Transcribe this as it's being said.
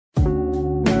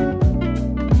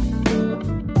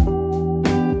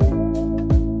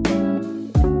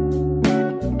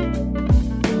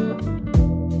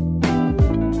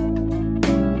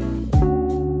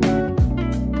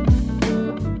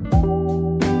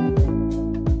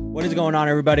is going on,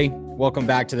 everybody? Welcome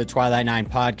back to the Twilight Nine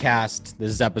podcast. This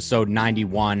is episode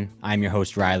 91. I'm your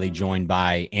host, Riley, joined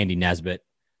by Andy Nesbitt.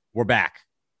 We're back.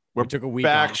 We took a week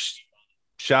back. off.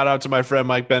 Shout out to my friend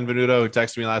Mike Benvenuto, who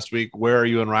texted me last week. Where are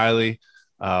you and Riley?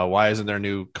 Why isn't there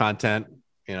new content?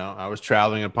 You know, I was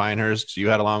traveling in Pinehurst. You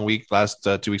had a long week last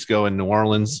 2 weeks ago in New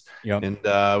Orleans, and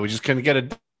we just couldn't get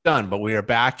it done. But we are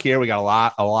back here. We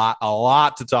got a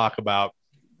lot to talk about.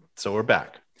 So we're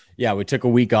back. Yeah, we took a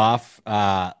week off.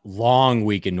 Long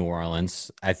week in New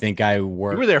Orleans. I think I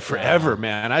worked. You were there forever,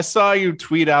 man. I saw you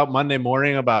tweet out Monday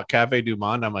morning about Cafe Du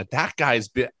Monde. I'm like, that guy's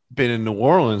been in New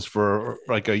Orleans for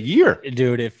like a year.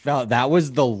 Dude, it felt that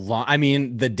was the long. I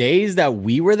mean, the days that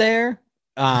we were there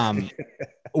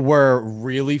were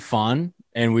really fun,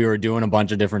 and we were doing a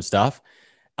bunch of different stuff.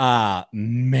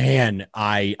 Man,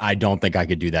 I don't think I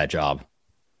could do that job.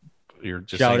 You're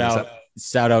just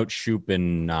shout out Shoop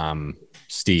and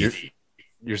Steve.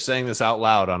 You're saying this out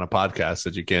loud on a podcast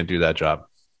that you can't do that job.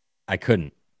 I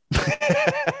couldn't.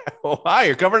 Why?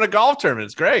 You're covering a golf tournament.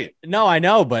 It's great. No, I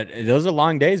know, but those are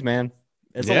long days, man.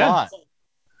 It's a lot.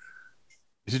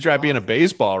 You should try being a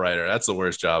baseball writer. That's the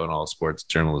worst job in all sports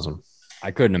journalism.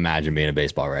 I couldn't imagine being a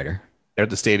baseball writer. They're at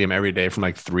the stadium every day from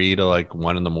like 3 to like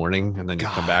 1 in the morning, and then you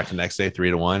come back the next day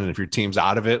 3 to 1. And if your team's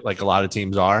out of it, like a lot of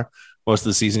teams are, most of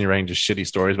the season you're writing just shitty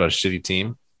stories about a shitty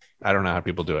team. I don't know how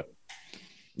people do it.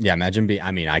 Yeah, imagine being.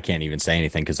 I mean, I can't even say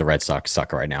anything because the Red Sox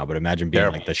suck right now. But imagine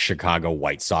being like the Chicago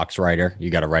White Sox writer. You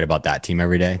got to write about that team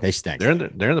every day. They stink. They're in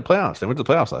the playoffs. They went to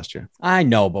the playoffs last year. I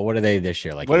know, but what are they this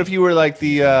year? Like, what if you were like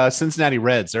the Cincinnati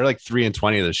Reds? They're like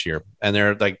 3-20 this year, and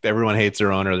they're like everyone hates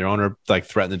their owner. Their owner like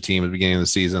threatened the team at the beginning of the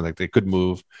season, like they could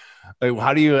move. Like,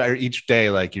 how do you each day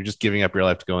like you're just giving up your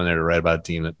life to go in there to write about a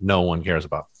team that no one cares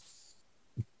about?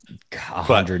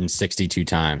 162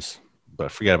 times.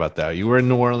 But forget about that. You were in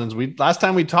New Orleans. Last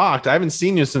time we talked, I haven't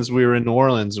seen you since we were in New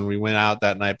Orleans, and we went out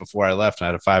that night before I left. And I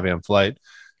had a 5 a.m. flight.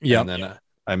 Yeah, and then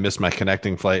I missed my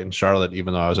connecting flight in Charlotte,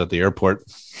 even though I was at the airport.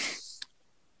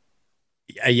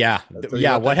 Yeah.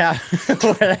 What happened?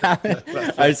 What happened?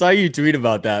 I saw you tweet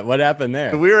about that. What happened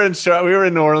there? We were in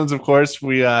New Orleans, of course.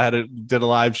 We did a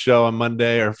live show on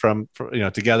Monday, or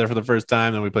together for the first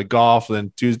time. Then we played golf.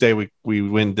 Then Tuesday we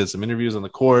did some interviews on the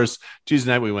course.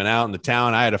 Tuesday night we went out in the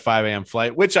town. I had a 5 a.m.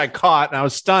 flight, which I caught, and I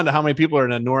was stunned at how many people are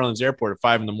in a New Orleans airport at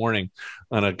 5 in the morning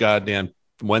on a goddamn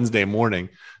Wednesday morning.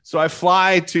 So I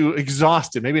fly to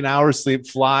exhausted, maybe an hour's sleep,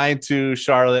 fly to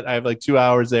Charlotte. I have like 2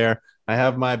 hours there. I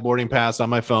have my boarding pass on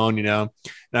my phone, and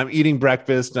I'm eating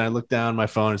breakfast, and I look down my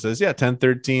phone and it says,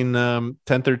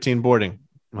 10:13 boarding.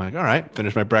 I'm like, all right,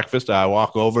 finish my breakfast. I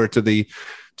walk over to the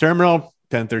terminal,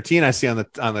 10:13. I see on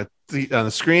the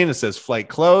screen, it says flight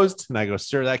closed. And I go,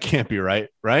 sir, that can't be right.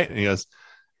 Right. And he goes,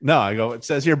 no. I go, it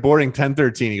says here boarding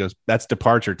 10:13. He goes, that's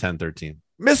departure 10:13.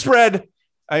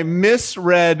 I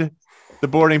misread the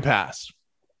boarding pass.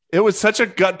 It was such a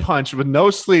gut punch with no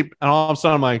sleep. And all of a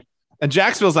sudden I'm like, and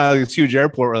Jacksonville's not like this huge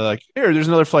airport where they're like, here, there's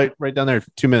another flight right down there.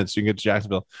 2 minutes. You can get to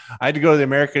Jacksonville. I had to go to the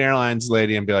American Airlines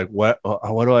lady and be like, what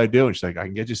do I do? And she's like, I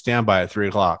can get you standby at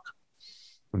 3:00.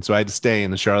 And so I had to stay in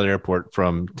the Charlotte airport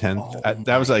from 10.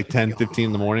 That was like 10:15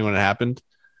 in the morning when it happened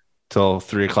till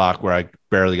 3:00, where I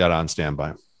barely got on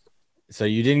standby. So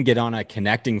you didn't get on a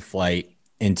connecting flight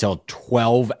until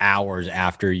 12 hours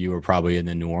after you were probably in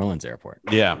the New Orleans airport.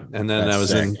 Yeah. And then I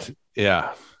was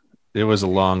it was a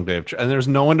long day and there's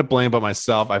no one to blame but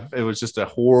myself. It was just a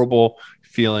horrible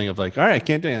feeling of like, all right, I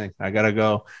can't do anything. I got to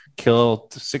go kill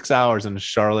 6 hours in the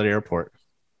Charlotte airport.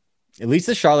 At least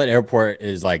the Charlotte airport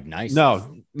is like nice.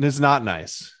 No, it's not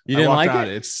nice. You didn't like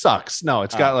it? It sucks. No,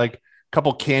 it's got like a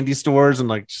couple candy stores and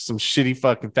like some shitty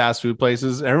fucking fast food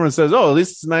places. Everyone says, oh, at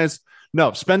least it's nice.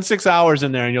 No, spend 6 hours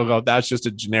in there and you'll go, that's just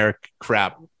a generic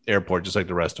crap airport, just like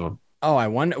the rest of them. Oh, I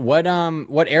wonder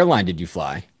what airline did you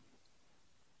fly?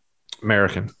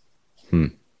 American.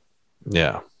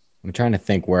 Yeah. I'm trying to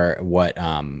think what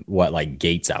like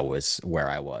gates I was where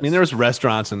I was. I mean, there was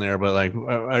restaurants in there, but like,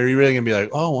 are you really gonna be like,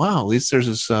 oh wow, at least there's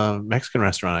this Mexican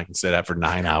restaurant I can sit at for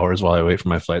 9 hours while I wait for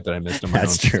my flight that I missed on my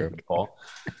That's true.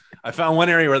 I found one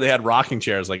area where they had rocking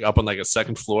chairs, like up on like a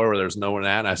second floor where there's no one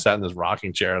at, and I sat in this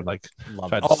rocking chair and like.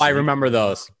 I remember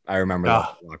those. I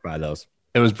walked by those.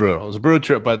 It was brutal. It was a brutal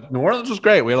trip, but New Orleans was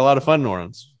great. We had a lot of fun in New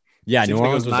Orleans. Yeah, New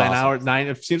Orleans was 9 awesome.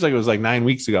 hours. It seems like it was like 9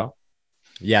 weeks ago.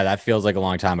 Yeah, that feels like a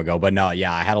long time ago. But no,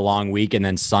 yeah, I had a long week, and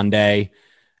then Sunday,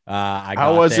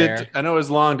 How was it? I know it was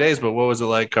long days, but what was it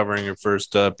like covering your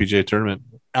first PGA tournament?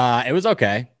 It was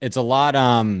okay. It's a lot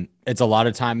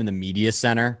of time in the media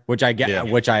center, which I get,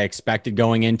 which I expected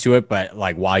going into it. But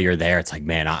like while you're there, it's like,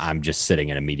 man, I'm just sitting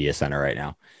in a media center right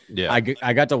now. Yeah,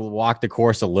 I got to walk the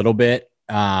course a little bit.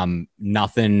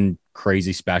 Nothing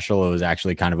crazy special. It was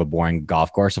actually kind of a boring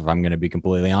golf course, if I'm going to be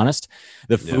completely honest.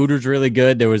 The food was really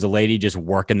good. There was a lady just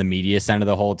working the media center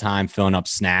the whole time, filling up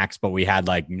snacks, but we had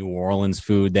like New Orleans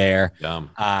food there.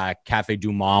 Cafe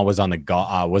Du Mont was on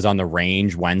the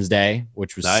range Wednesday,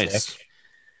 which was nice. Sick.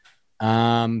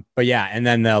 But yeah, and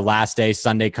then the last day,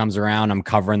 Sunday comes around. I'm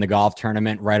covering the golf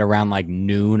tournament right around like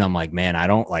noon. I'm like, man, I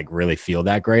don't like really feel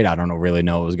that great. I don't really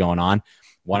know what was going on.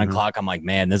 1 o'clock, I'm like,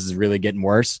 man, this is really getting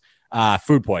worse.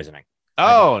 Food poisoning.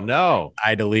 No. I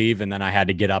had to leave, and then I had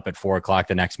to get up at 4 o'clock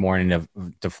the next morning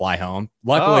to fly home.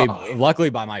 Luckily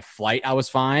by my flight, I was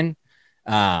fine.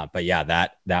 But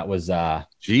yeah, that was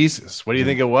Jesus. What do you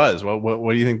think it was?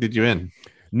 What do you think did you in?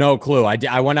 No clue.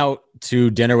 I went out to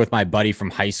dinner with my buddy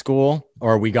from high school,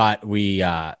 or we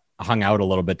hung out a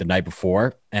little bit the night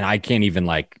before, and I can't even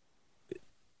like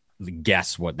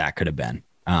guess what that could have been.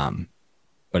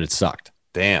 But it sucked.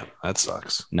 Damn, that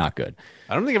sucks. Not good.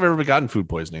 I don't think I've ever gotten food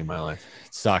poisoning in my life.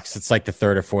 It sucks. It's like the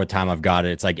third or fourth time I've got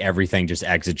it. It's like everything just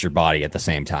exits your body at the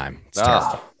same time. It's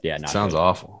terrible. Yeah, sounds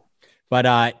awful.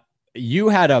 But you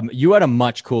had a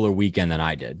much cooler weekend than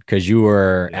I did because you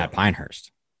were at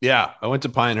Pinehurst. Yeah, I went to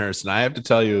Pinehurst, and I have to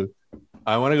tell you,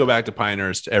 I want to go back to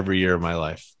Pinehurst every year of my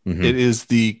life. Mm-hmm. It is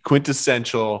the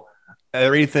quintessential,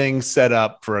 everything set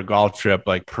up for a golf trip,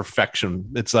 like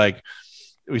perfection. It's like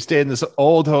we stayed in this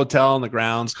old hotel on the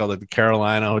grounds called like the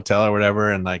Carolina Hotel or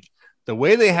whatever, and like the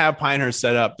way they have Pinehurst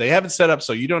set up, they have it set up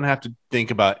so you don't have to think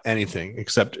about anything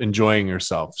except enjoying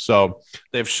yourself. So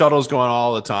they have shuttles going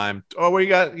all the time. Oh, where you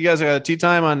got? You guys got a tea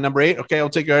time on number 8? Okay, I'll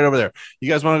take you right over there. You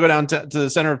guys want to go down to the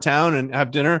center of town and have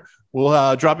dinner?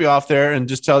 We'll drop you off there and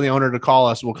just tell the owner to call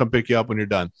us. We'll come pick you up when you're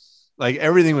done. Like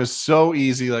everything was so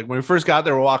easy. Like when we first got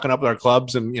there, we're walking up with our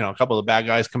clubs, and a couple of the bad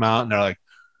guys come out and they're like,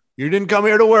 "You didn't come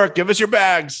here to work. Give us your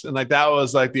bags." And like that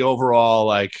was like the overall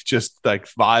like just like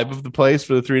vibe of the place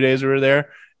for the 3 days we were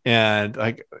there. And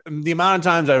like the amount of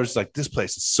times I was like, "This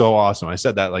place is so awesome." I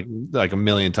said that like a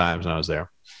million times when I was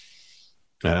there.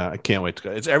 I can't wait to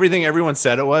go. It's everything everyone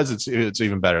said it was. It's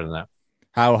even better than that.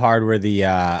 How hard were the?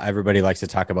 Everybody likes to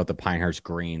talk about the Pinehurst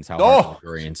greens. How hard were the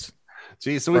greens?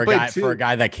 Gee, so we played for a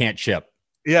guy that can't chip.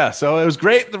 Yeah, so it was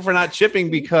great for not chipping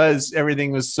because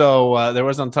everything was so there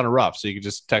wasn't a ton of rough, so you could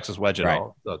just Texas wedge it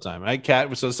all the time.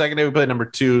 So the second day we played number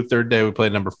 2, third day we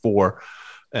played number 4,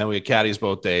 and we had caddies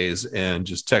both days and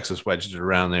just Texas wedged it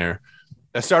around there.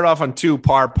 I started off on 2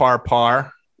 par.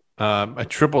 I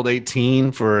tripled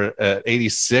 18 for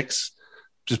 86.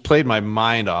 Just played my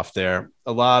mind off there.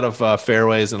 A lot of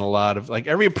fairways and a lot of like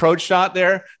every approach shot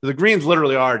there. The greens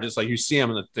literally are just like you see them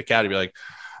in the caddy be like,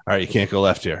 all right, you can't go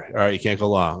left here. All right, you can't go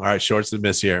long. All right, short's the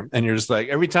miss here. And you're just like,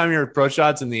 every time your approach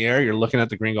shot's in the air, you're looking at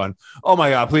the green going, oh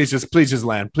my God, please just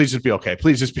land. Please just be okay.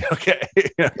 Please just be okay.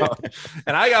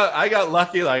 And I got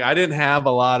lucky. Like I didn't have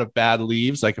a lot of bad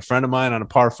leaves. Like a friend of mine on a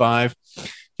par 5,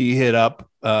 he hit up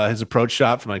his approach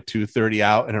shot from like 230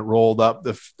 out, and it rolled up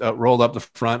the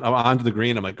front onto the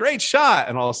green. I'm like, great shot.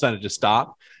 And all of a sudden it just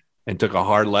stopped and took a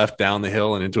hard left down the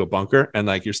hill and into a bunker. And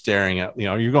like, you're staring at,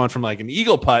 you're going from like an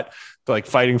eagle putt to like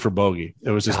fighting for bogey.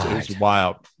 It was just, It was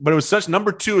wild, but it was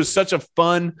number 2 is such a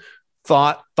fun,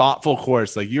 thoughtful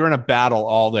course. Like you're in a battle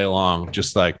all day long,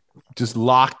 just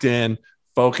locked in,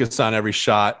 focused on every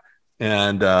shot.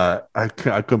 And I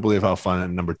couldn't believe how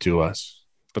fun number 2 was.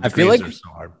 But I feel like so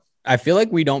hard. I feel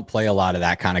like we don't play a lot of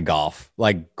that kind of golf,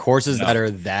 like courses that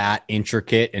are that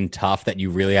intricate and tough that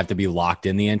you really have to be locked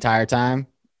in the entire time.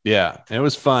 Yeah, it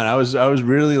was fun. I was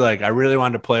really like, I really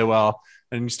wanted to play well.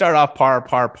 And you start off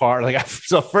par. Like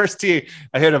so, first tee,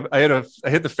 I hit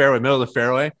the fairway, middle of the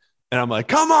fairway, and I'm like,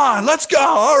 come on, let's go.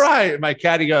 All right. And my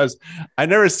caddy goes, I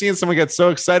never seen someone get so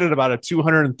excited about a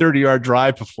 230-yard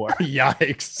drive before.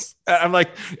 Yikes. I'm like,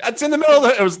 it's in the middle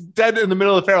it was dead in the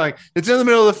middle of the fairway. Like, it's in the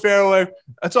middle of the fairway.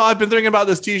 That's all I've been thinking about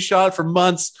this tee shot for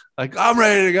months. Like, I'm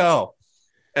ready to go.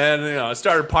 And I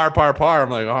started par. I'm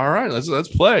like, all right, let's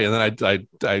play. And then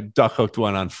I duck hooked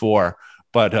one on 4.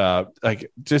 But like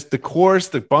just the course,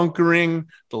 the bunkering,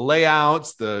 the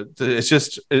layouts, it's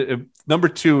just number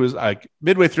 2 is like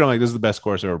midway through. I'm like, this is the best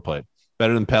course I've ever played.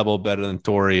 Better than Pebble, better than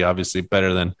Torrey, obviously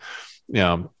better than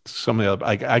some of the other.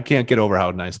 I can't get over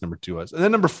how nice number 2 was. And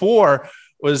then number 4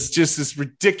 was just this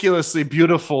ridiculously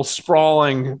beautiful,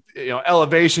 sprawling,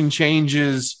 elevation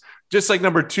changes. Just like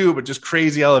number 2, but just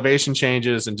crazy elevation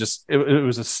changes. And just, it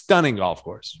was a stunning golf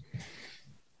course.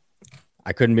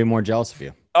 I couldn't be more jealous of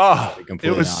you. Oh,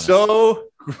 it was so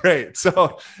great.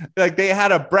 So like they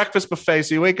had a breakfast buffet.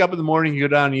 So you wake up in the morning, you go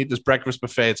down and you eat this breakfast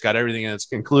buffet. It's got everything and it's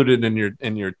included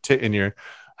in your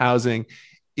housing.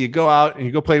 You go out and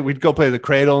we'd go play the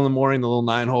Cradle in the morning, the little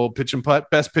 9-hole pitch and putt,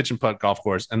 best pitch and putt golf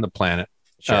course on the planet.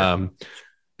 Sure.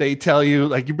 they tell you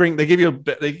like they give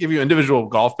you individual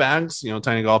golf bags,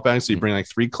 tiny golf bags. So you bring like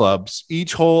 3 clubs.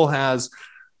 Each hole has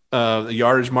a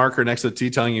yardage marker next to the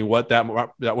tee telling you what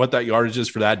that yardage is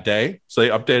for that day. So they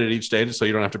update it each day so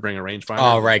you don't have to bring a rangefinder.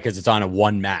 Oh, right, because it's on a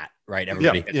one mat, right?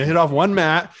 Everybody you hit off one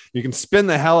mat. You can spin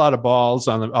the hell out of balls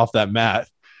off that mat.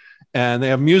 And they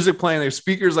have music playing. They have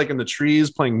speakers like in the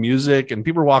trees playing music, and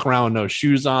people are walking around with no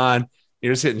shoes on.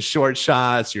 You're just hitting short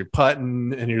shots, you're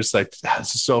putting, and you're just like,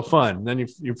 this is so fun. And then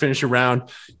you finish your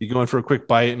round, you go in for a quick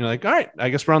bite, and you're like, all right, I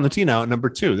guess we're on the tee now at number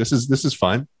 2. This is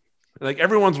fun. Like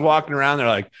everyone's walking around, they're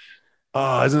like,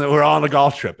 oh, isn't it? We're all on a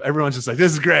golf trip. Everyone's just like,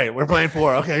 this is great. We're playing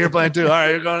 4. Okay, you're playing 2. All right,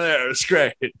 you're going there. It's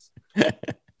great.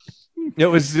 It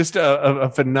was just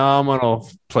a phenomenal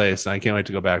place. I can't wait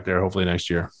to go back there. Hopefully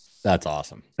next year. That's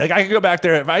awesome. Like I could go back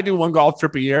there if I do one golf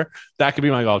trip a year. That could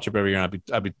be my golf trip every year. And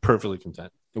I'd be perfectly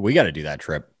content. We got to do that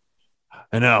trip.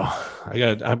 I know.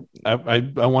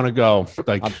 I want to go.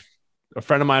 Like a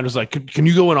friend of mine was like, "Can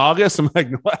you go in August?" I'm like,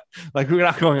 "What? Like we're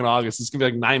not going in August. It's gonna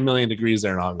be like 9 million degrees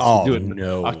there in August. Oh, we do it in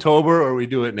October or we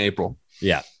do it in April."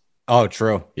 Yeah. Oh,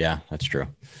 true. Yeah, that's true.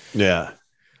 Yeah.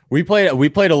 We played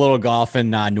a little golf in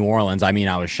New Orleans. I mean,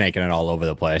 I was shanking it all over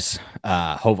the place.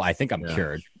 I think I'm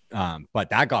cured.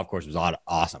 But that golf course was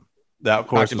awesome. That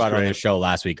course talked about it on the show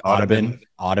last week. Audubon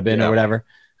or whatever.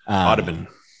 Audubon.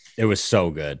 It was so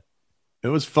good. It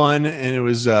was fun, and it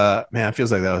was man. It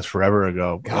feels like that was forever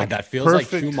ago. God, like, that feels like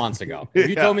 2 months ago. If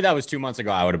you told me that was 2 months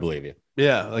ago, I would have believed you.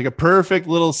 Yeah, like a perfect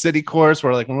little city course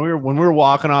where, like, when we were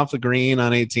walking off the green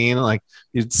on 18, like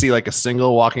you'd see like a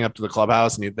single walking up to the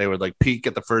clubhouse, and they would like peek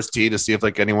at the first tee to see if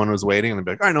like anyone was waiting, and they'd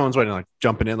be like, "All right, no one's waiting." Like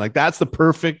jumping in, like that's the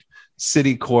perfect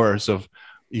city course of.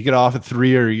 You get off at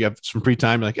 3 or you have some free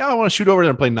time. You're like, I want to shoot over there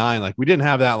and play 9. Like we didn't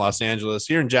have that in Los Angeles.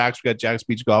 Here in Jax, we got Jax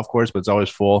Beach Golf Course, but it's always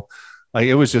full. Like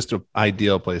it was just an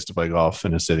ideal place to play golf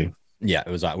in a city. Yeah, it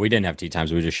was. We didn't have tee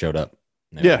times. We just showed up.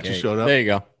 Showed up. There you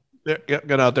go. Yeah,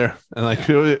 got out there. And like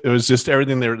it was just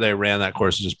everything they ran that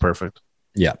course was just perfect.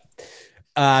 Yeah.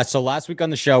 So last week on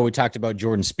the show, we talked about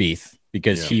Jordan Spieth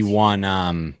because he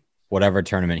won whatever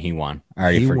tournament he won. I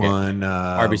already forget. He won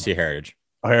RBC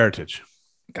Heritage.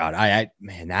 God,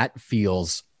 man,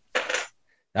 that's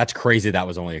crazy. That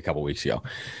was only a couple weeks ago.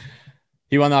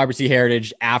 He won the RBC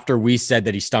Heritage after we said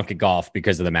that he stunk at golf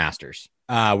because of the Masters.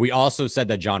 We also said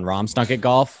that Jon Rahm stunk at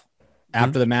golf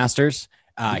after the Masters.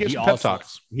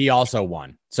 He also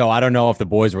won. So I don't know if the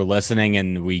boys were listening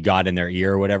and we got in their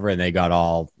ear or whatever, and they got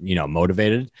all,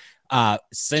 motivated.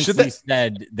 Since we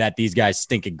said that these guys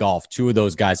stink at golf, 2 of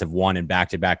those guys have won in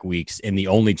back-to-back weeks in the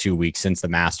only 2 weeks since the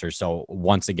Masters. So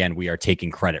once again, we are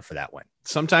taking credit for that win.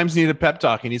 Sometimes you need a pep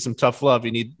talk. You need some tough love.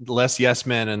 You need less yes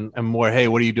men and more, hey,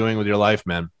 what are you doing with your life,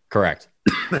 man? Correct.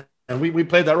 And we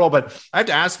played that role. But I have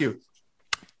to ask you,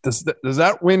 does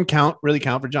that win really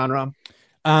count for Jon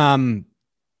Rahm?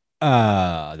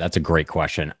 That's a great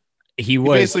question. He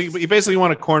basically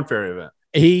won a Corn Ferry event.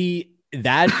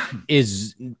 That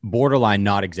is borderline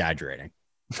not exaggerating.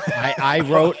 I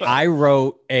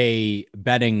wrote a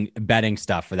betting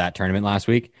stuff for that tournament last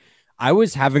week. I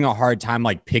was having a hard time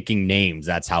like picking names.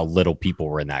 That's how little people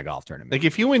were in that golf tournament. Like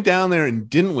if you went down there and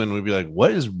didn't win, we'd be like,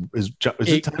 "What is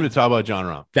it time to talk about Jon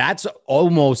Rahm?" That's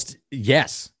almost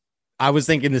yes. I was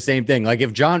thinking the same thing. Like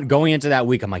if going into that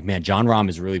week, I'm like, man, Jon Rahm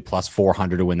is really plus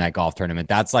 400 to win that golf tournament.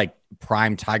 That's like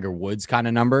prime Tiger Woods kind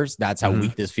of numbers. That's how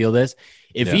weak this field is.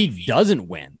 If he doesn't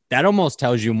win, that almost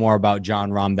tells you more about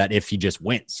Jon Rahm that if he just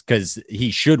wins, because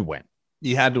he should win.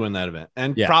 He had to win that event.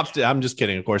 And props to, I'm just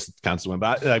kidding. Of course it counts to win,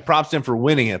 but like props to him for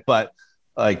winning it. But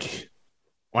like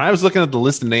when I was looking at the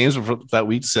list of names for that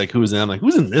week, like who's in, I'm like,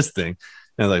 who's in this thing?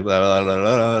 And like, blah, blah, blah,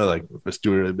 blah, blah, like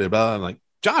Stuart, blah, blah. I'm like,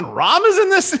 Jon Rahm is in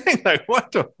this thing? Like,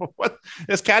 what?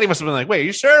 This caddy must have been like, wait, are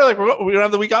you sure? Like, we don't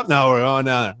have the week off? No, we're going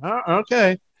down there. Oh,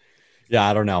 okay. Yeah,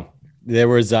 I don't know. There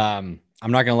was, I'm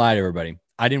not going to lie to everybody.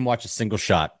 I didn't watch a single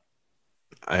shot.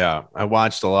 I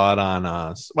watched a lot on,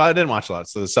 I didn't watch a lot.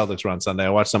 So the Celtics were on Sunday. I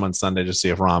watched some on Sunday just to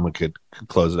see if Rahm could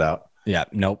close it out. Yeah,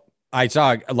 nope. I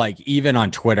saw like even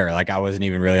on Twitter, like I wasn't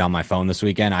even really on my phone this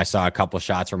weekend. I saw a couple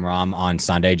shots from Rahm on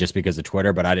Sunday just because of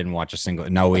Twitter, but I didn't watch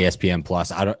no ESPN Plus.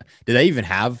 Did they even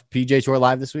have PGA Tour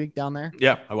Live this week down there?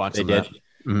 Yeah, I watched. They did.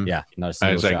 Mm-hmm. Yeah, not a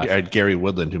single shot. I had Gary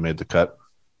Woodland who made the cut.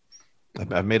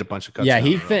 I've made a bunch of cuts. Yeah,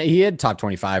 he had top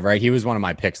 25, right? He was one of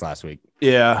my picks last week.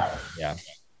 Yeah.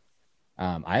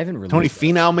 I haven't released Tony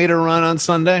Finau made a run on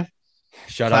Sunday.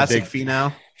 Classic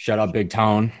Finau. Shut up, Big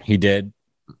Tone. He did.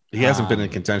 He hasn't been in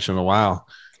contention in a while.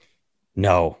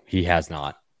 No, he has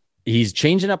not. He's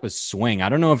changing up his swing. I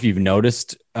don't know if you've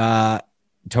noticed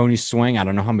Tony's swing. I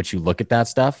don't know how much you look at that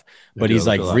stuff, but he's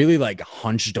like really like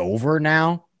hunched over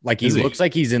now. Like he looks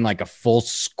like he's in like a full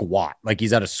squat, like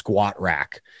he's at a squat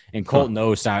rack. And Colton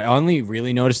O, I only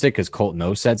really noticed it because Colton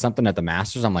O said something at the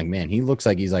Masters. I'm like, man, he looks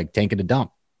like he's like taking a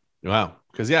dump. Wow.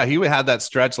 Because he had that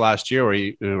stretch last year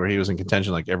where he was in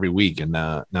contention like every week, and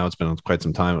now it's been quite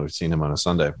some time. We've seen him on a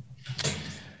Sunday.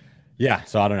 Yeah,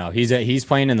 so I don't know. He's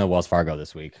playing in the Wells Fargo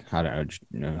this week. I don't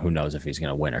know. Who knows if he's going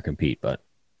to win or compete, but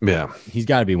yeah, he's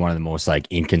got to be one of the most like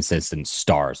inconsistent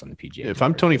stars on the PGA. If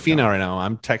I'm Tony Finau right now,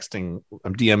 I'm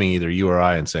DMing either you or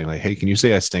I and saying like, "Hey, can you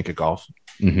say I stink at golf?"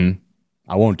 Mm-hmm.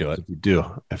 I won't do it.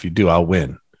 If you do, I'll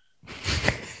win.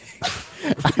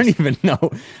 I don't even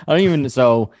know.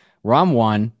 So Rom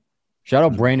won. Shout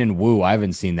out Brandon Wu. I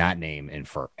haven't seen that name in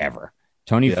forever.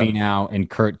 Tony Finau and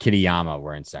Kurt Kitayama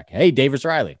were in second. Hey, Davis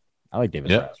Riley. I like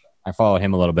Davis Riley. I followed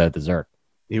him a little bit at the Zurich.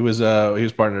 He was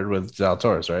partnered with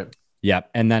Zalatoris, right?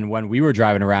 Yep. And then when we were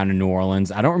driving around in New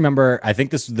Orleans, I don't remember. I think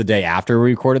this was the day after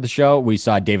we recorded the show. We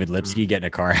saw David Lipsky get in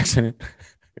a car accident.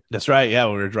 That's right. Yeah,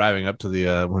 we were driving up to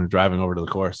when we were driving over to the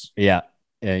course. Yeah.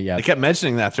 Yeah. They kept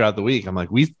mentioning that throughout the week. I'm like,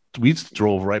 we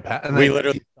drove right past. And we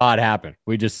literally saw it happen.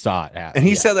 We just saw it happen. And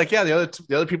he said, like, yeah, the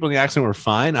other people in the accident were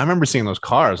fine. I remember seeing those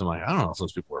cars. I'm like, I don't know if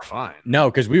those people were fine. No,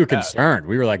 because we were concerned.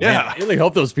 We were like, man, I really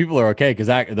hope those people are okay because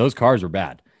those cars were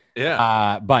bad.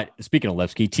 Yeah. But speaking of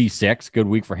Lipsky, T6, good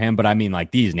week for him. But I mean,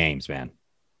 like these names, man.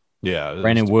 Yeah.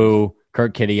 Brandon Wu,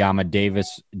 Kurt Kitayama,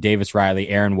 Davis Riley,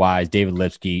 Aaron Wise, David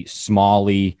Lipsky,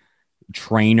 Smalley,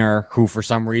 Trainer, who for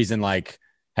some reason like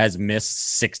has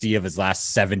missed 60 of his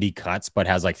last 70 cuts, but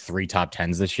has like 3 top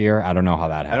 10s this year. I don't know how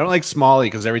that happened. I don't like Smalley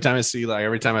because every time I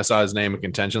saw his name in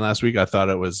contention last week, I thought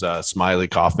it was Smiley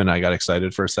Kaufman. I got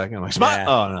excited for a second. I'm like,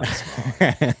 oh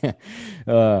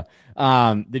no.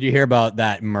 Did you hear about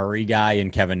that Murray guy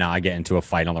and Kevin Na get into a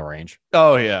fight on the range?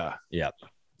 Oh yeah. Yep.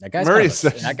 That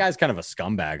guy's kind of a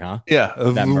scumbag, huh? Yeah.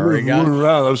 That Murray guy.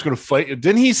 I was going to fight.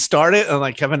 Didn't he start it and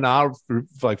like Kevin Na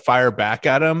like fire back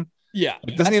at him? Yeah.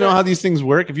 Like, doesn't he know how these things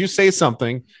work? If you say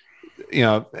something,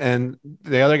 and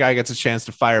the other guy gets a chance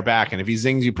to fire back, and if he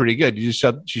zings you pretty good, you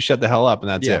shut the hell up, and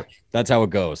that's it. That's how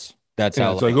it goes. That's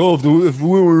how it's like, if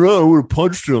we were around, I would have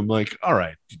punched him. Like, all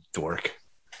right, you dork.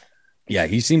 Yeah,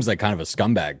 he seems like kind of a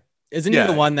scumbag. Isn't he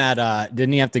the one that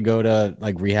didn't he have to go to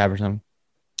like rehab or something?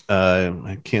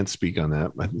 I can't speak on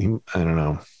that. I don't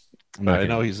know. I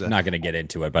know he's not going to get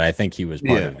into it, but I think he was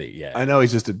part of the. Yeah, I know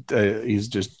he's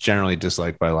just generally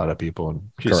disliked by a lot of people,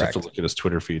 and you just have to look at his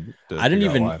Twitter feed. I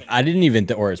didn't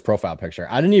even, or his profile picture.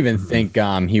 I didn't even think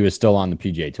he was still on the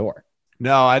PGA Tour.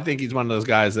 No, I think he's one of those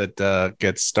guys that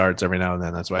gets starts every now and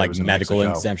then. That's why like he was medical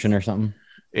inception or something.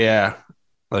 Yeah,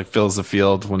 like fills the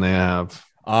field when they have.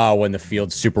 Oh, when the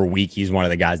field's super weak, he's one of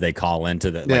the guys they call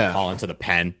into the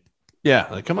pen. Yeah,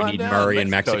 like come on down. Murray in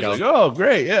Mexico. Like, oh,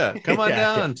 great, yeah, come on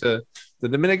down to the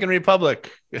Dominican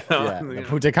Republic.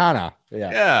 Punta Cana.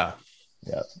 Yeah,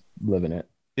 living it.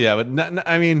 Yeah, but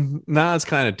Na's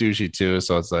kind of douchey too.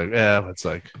 So it's like,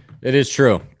 it is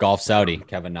true. Golf Saudi,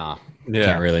 Kevin Na. Yeah,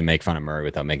 can't really make fun of Murray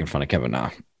without making fun of Kevin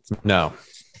Na. No.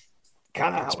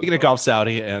 Speaking of Golf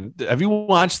Saudi, and have you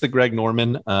watched the Greg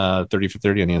Norman 30 for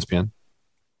 30 on ESPN?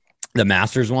 The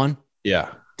Masters one? Yeah.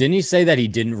 Didn't he say that he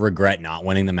didn't regret not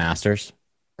winning the Masters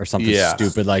or something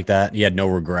stupid like that? He had no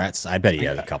regrets. I bet he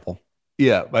had a couple.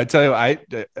 Yeah, but I tell you, I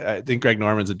think Greg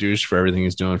Norman's a douche for everything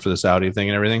he's doing for the Saudi thing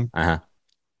and everything.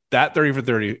 That 30 for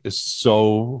 30 is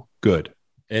so good.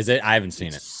 Is it? I haven't seen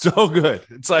it. So good.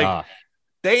 It's like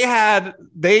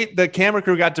the camera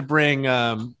crew got to bring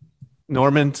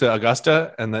Norman to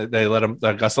Augusta, and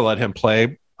Augusta let him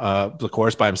play the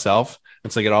course by himself.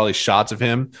 And so they get all these shots of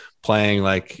him playing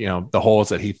like, the holes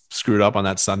that he screwed up on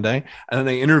that Sunday. And then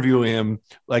they interview him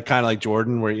like kind of like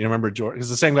Jordan, where you remember Jordan, it's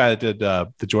the same guy that did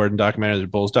the Jordan documentary, the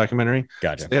Bulls documentary.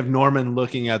 Gotcha. So they have Norman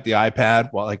looking at the iPad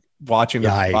while like watching the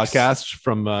podcast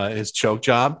from his choke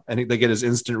job, and they get his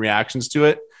instant reactions to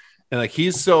it. And like,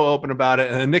 he's so open about it.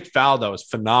 And then Nick Faldo is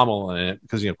phenomenal in it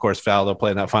because, of course, Faldo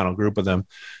played in that final group with them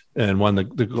and won the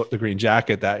green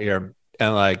jacket that year.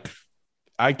 And like,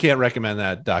 I can't recommend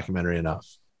that documentary enough.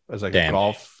 As like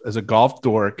a golf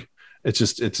dork,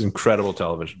 it's incredible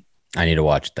television. I need to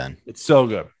watch it then. It's so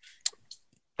good.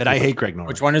 And I hate Greg Norman.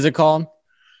 Which one is it called? Do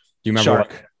you remember?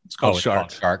 Shark. It's called Shark.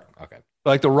 Shark. Okay.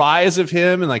 Like the rise of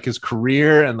him and like his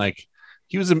career, and like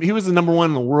he was the number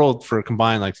one in the world for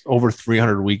combined like over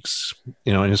 300 weeks,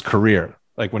 in his career.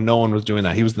 Like when no one was doing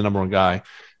that, he was the number one guy.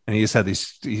 And he's had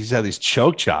these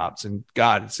choke chops, and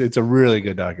God, it's a really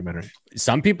good documentary.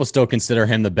 Some people still consider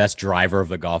him the best driver of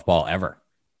the golf ball ever.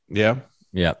 Yeah.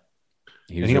 Yep.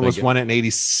 He almost won it in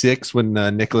 '86 when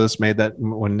Nicholas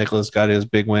got his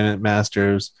big win at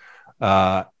Masters.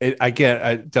 I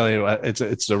tell you what,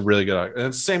 it's a really good. And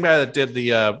it's the same guy that did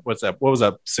the what was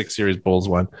that 6 Series Bulls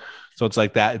one. So it's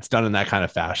like that. It's done in that kind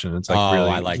of fashion. It's like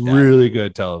I like that. really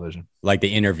good television. Like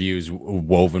the interviews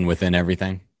woven within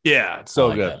everything. Yeah, it's so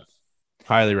like good. that.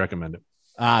 Highly recommend it.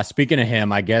 Speaking of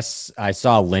him, I guess I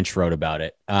saw Lynch wrote about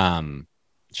it.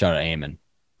 Shout out Eamon.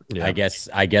 Yeah. I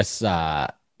guess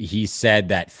he said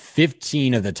that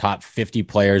 15 of the top 50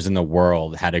 players in the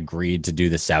world had agreed to do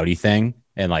the Saudi thing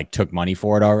and like took money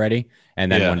for it already.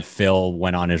 And then when Phil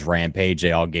went on his rampage,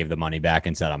 they all gave the money back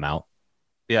and said, I'm out.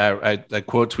 Yeah, I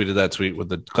quote tweeted that tweet with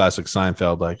the classic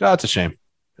Seinfeld, like, oh, it's a shame.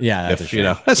 Yeah, that's a shame. You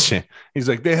know, that's a shame. He's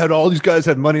like, all these guys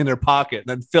had money in their pocket, and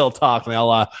then Phil talked, and they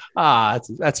all,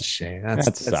 that's a shame. That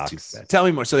sucks. Too bad. Tell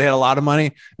me more. So they had a lot of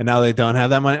money, and now they don't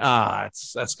have that money.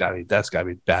 That's gotta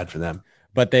be bad for them.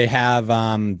 But they have,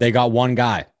 they got one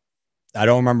guy. I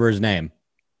don't remember his name.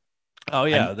 Oh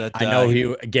yeah, I know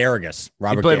Garrigus.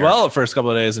 Robert. He played well the first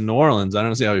couple of days in New Orleans. I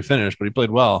don't see how he finished, but he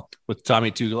played well with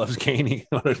Tommy Two Gloves Caney.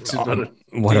 What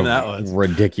a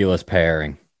ridiculous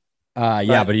pairing.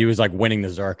 But he was like winning the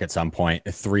Zerk at some point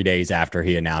 3 days after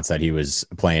he announced that he was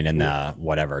playing in the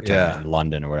in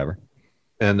London or whatever.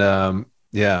 And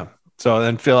so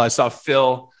then I saw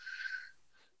Phil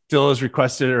has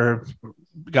requested or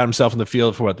got himself in the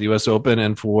field for the US Open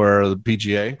and for the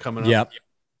PGA coming up. Yep.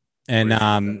 And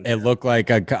it looked like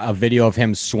a video of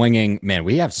him swinging. Man,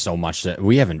 we have so much that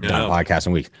we haven't done a podcast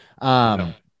in weeks.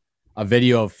 A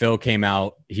video of Phil came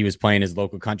out. He was playing his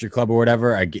local country club or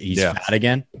whatever. He's fat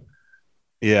again.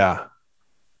 Yeah.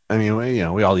 I mean, we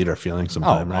all eat our feelings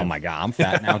sometimes. Right? Oh my God. I'm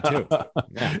fat now too.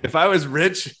 Yeah. If I was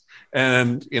rich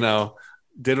and,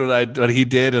 did what he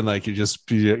did and like you just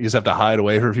have to hide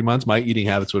away for a few months, my eating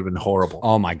habits would have been horrible.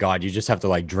 Oh my God. You just have to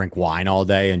like drink wine all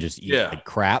day and just eat like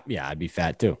crap. Yeah. I'd be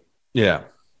fat too. Yeah.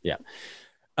 Yeah.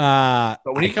 But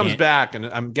when he comes back, and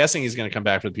I'm guessing he's going to come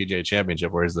back for the PGA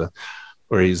Championship,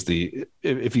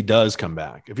 if he does come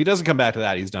back. If he doesn't come back to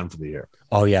that, he's done for the year.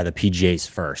 Oh yeah, the PGA's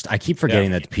first. I keep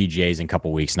forgetting that the PGA's in a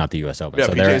couple weeks, not the US Open. Yeah,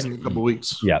 so PGA's in a couple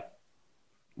weeks. Yeah.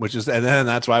 And then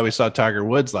that's why we saw Tiger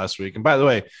Woods last week. And by the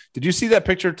way, did you see that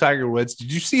picture of Tiger Woods?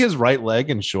 Did you see his right leg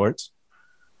in shorts?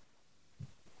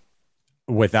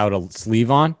 Without a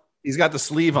sleeve on? He's got the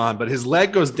sleeve on, but his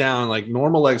leg goes down like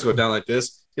normal legs go down like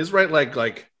this. His right leg,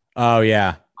 like, oh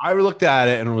yeah. I looked at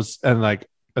it and I looked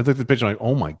at the picture, like,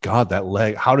 oh my God, that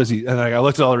leg. How does he? And I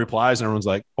looked at all the replies and everyone's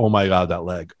like, oh my God, that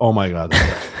leg. Oh my God,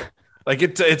 that leg. Like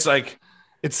it's like,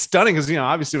 it's stunning because,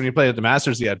 obviously when he played at the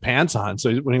Masters, he had pants on.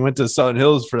 So when he went to Southern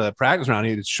Hills for the practice round,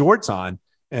 he had shorts on.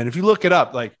 And if you look it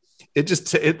up, like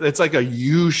it's like a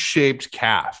U-shaped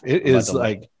calf. It is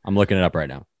like, I'm looking it up right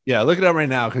now. Yeah, look it up right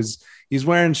now because he's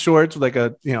wearing shorts with like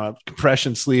a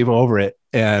compression sleeve over it.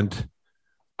 And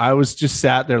I was just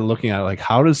sat there looking at it like,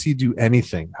 how does he do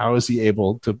anything? How is he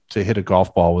able to hit a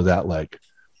golf ball with that leg?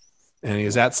 And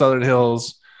he's at Southern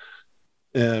Hills.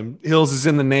 Hills is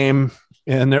in the name.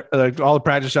 And there, like all the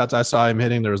practice shots I saw him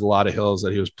hitting, there was a lot of hills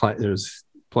that he was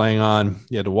playing on.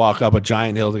 He had to walk up a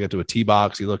giant hill to get to a tee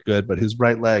box. He looked good, but his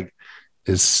right leg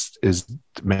is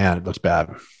man, it looks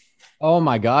bad. Oh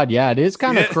my God. Yeah, it is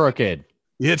kind of crooked.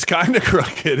 It's kind of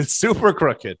crooked. It's super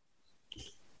crooked.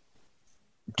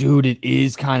 Dude, it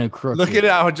is kind of crooked. Look at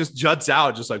how it just juts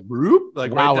out, just like whoop,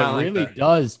 like wow, right down. It really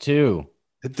does too.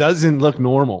 It doesn't look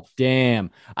normal. Damn.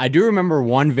 I do remember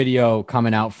one video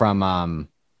coming out from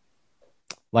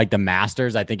like the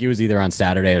Masters. I think it was either on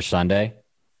Saturday or Sunday.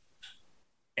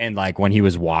 And like when he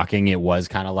was walking, it was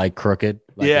kind of like crooked.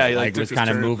 Like it was kind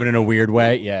of moving in a weird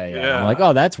way. Yeah. I'm like,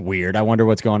 oh, that's weird. I wonder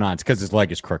what's going on. It's because his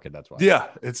leg is crooked. That's why. Yeah,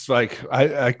 it's like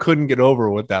I couldn't get over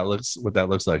what that looks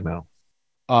like now.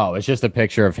 Oh, it's just a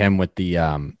picture of him with the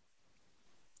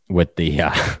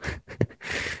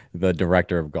the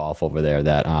director of golf over there.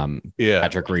 That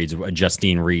Patrick Reed's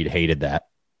Justine Reed hated that.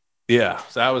 Yeah,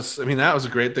 so that was a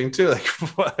great thing too.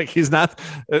 Like he's not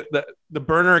the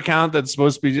burner account that's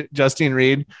supposed to be Justine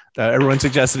Reed that everyone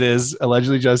suggested is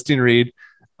allegedly Justine Reed,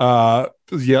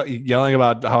 yelling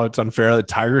about how it's unfair that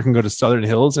Tiger can go to Southern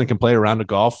Hills and can play a round of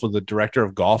golf with the director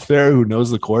of golf there who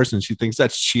knows the course, and she thinks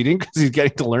that's cheating because he's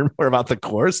getting to learn more about the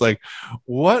course. Like,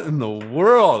 what in the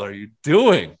world are you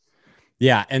doing?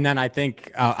 Yeah, and then I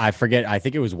think I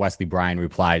think it was Wesley Bryan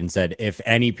replied and said if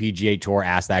any PGA Tour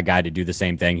asked that guy to do the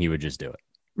same thing, he would just do it.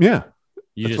 Yeah,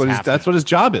 that's what his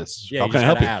job is. Yeah, how can I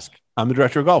help you? Ask. I'm the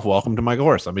director of golf. Welcome to my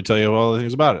course. Let me tell you all the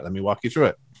things about it. Let me walk you through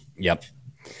it. Yep.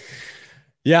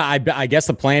 Yeah, I guess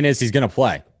the plan is he's going to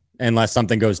play unless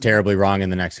something goes terribly wrong in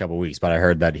the next couple of weeks. But I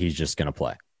heard that he's just going to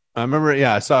play. I remember.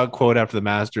 Yeah, I saw a quote after the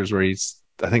Masters where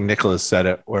I think Nicholas said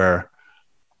it where.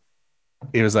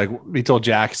 he was like, he told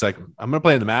Jack, he's like, I'm going to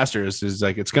play in the Masters. He's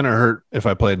like, it's going to hurt if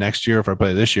I play next year, if I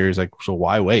play this year. He's like, so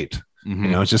why wait? Mm-hmm.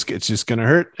 You know, it's just going to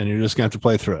hurt and you're just going to have to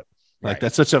play through it. Like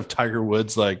that's such a Tiger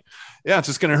Woods, like, yeah, it's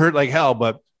just going to hurt like hell,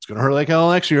 but it's going to hurt like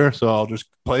hell next year. So I'll just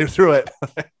play through it.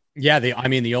 Yeah, the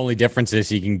only difference is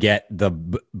he can get the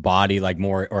body like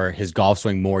more, or his golf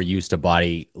swing more used to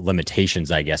body limitations,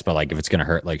 I guess. But like if it's gonna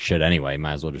hurt like shit anyway,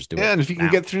 might as well just do it. Yeah, and if you can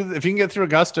get through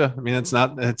Augusta, I mean, it's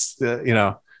not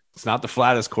the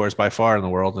flattest course by far in the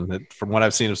world. And from what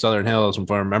I've seen of Southern Hills, from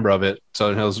what I remember of it,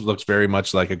 Southern Hills looks very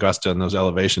much like Augusta in those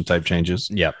elevation type changes.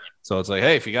 Yep. So it's like,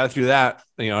 hey, if you got through that,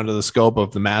 under the scope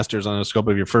of the Masters, under the scope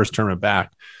of your first tournament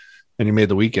back, and you made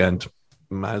the weekend,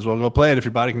 might as well go play it if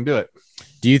your body can do it.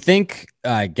 Do you think,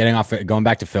 going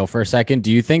back to Phil for a second,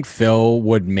 do you think Phil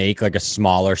would make like a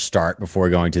smaller start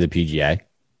before going to the PGA?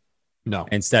 No.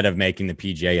 Instead of making the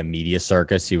PGA a media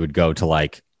circus, he would go to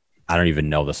like, I don't even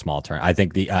know the small tournament. I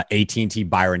think the AT&T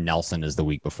Byron Nelson is the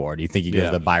week before. Do you think he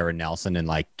goes to Byron Nelson and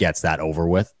like gets that over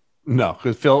with? No,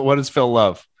 because Phil, what does Phil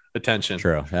love? Attention.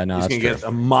 True. Yeah, no, he's going to get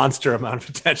a monster amount of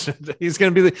attention. He's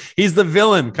going to be he's the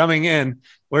villain coming in,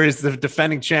 where he's the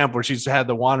defending champ, where she's had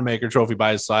the Wanamaker trophy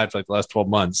by his side for like the last 12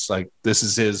 months. Like this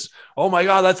is his, oh my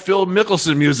God, that's Phil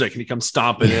Mickelson music. And he comes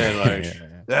stomping in like,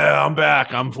 yeah, I'm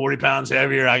back. I'm 40 pounds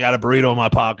heavier. I got a burrito in my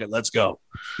pocket. Let's go.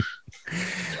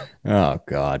 Oh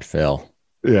God, Phil.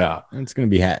 Yeah. It's going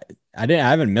to be, I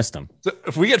haven't missed him. So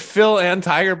if we get Phil and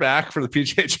Tiger back for the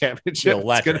PGA Championship,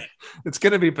 it's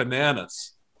gonna be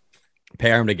bananas.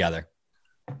 Pair them together.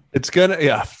 It's gonna,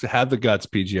 have the guts,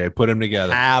 PGA. Put them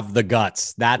together. Have the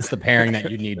guts. That's the pairing that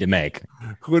you need to make.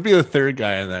 Who would be the third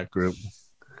guy in that group?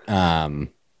 Who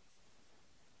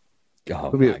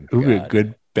would be a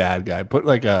good bad guy? Put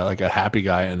like a happy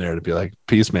guy in there to be like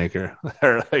peacemaker,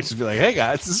 or like just be like, hey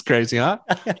guys, this is crazy, huh?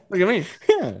 Look at me.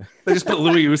 Yeah. They just put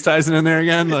Louis Oosthuizen in there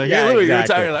again. Like, hey, Louis,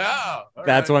 exactly. You're Tiger. Like, oh.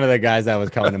 That's one of the guys that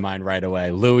was coming to mind right away.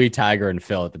 Louis, Tiger, and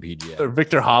Phil at the PGA. Or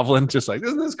Victor Hovland, just like,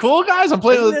 isn't this cool, guys? I'm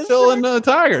playing with Phil and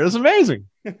Tiger. It's amazing.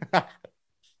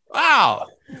 Wow.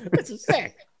 This is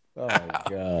sick. Oh, my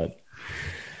God.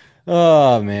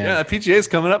 Oh, man. Yeah, the PGA is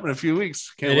coming up in a few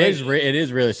weeks. It is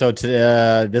really. So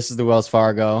this is the Wells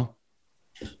Fargo.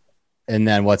 And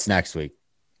then what's next week?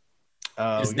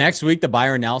 Is next week the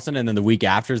Byron Nelson, and then the week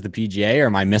after is the PGA, or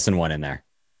am I missing one in there?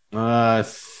 I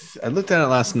looked at it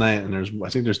last night, and I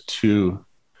think there's two.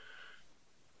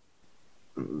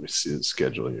 Let me see the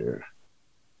schedule here.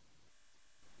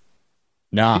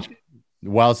 No.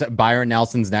 Well, Byron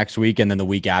Nelson's next week, and then the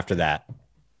week after that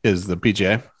is the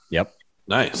PGA. Yep.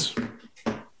 Nice.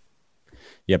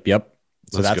 Yep.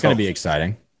 So that's going to be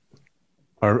exciting.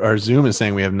 Our Zoom is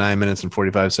saying we have 9 minutes and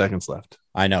 45 seconds left.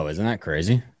 I know. Isn't that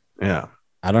crazy? Yeah.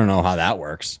 I don't know how that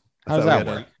works. How does that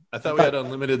work? I thought we had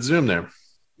unlimited Zoom there.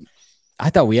 I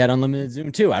thought we had unlimited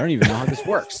Zoom too. I don't even know how this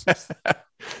works. How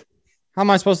am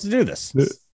I supposed to do this?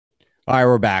 All right,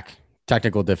 we're back.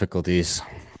 Technical difficulties.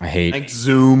 I hate. Thanks,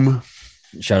 Zoom.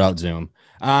 Shout out Zoom.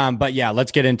 But yeah,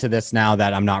 let's get into this now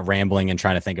that I'm not rambling and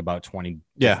trying to think about 20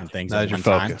 different things at one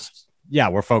time. Yeah,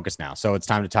 we're focused now. So it's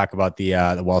time to talk about the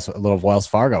little Wells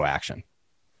Fargo action.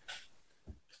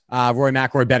 Rory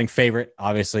McIlroy betting favorite,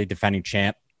 obviously defending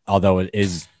champ. Although it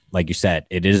is, like you said,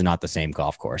 it is not the same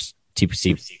golf course.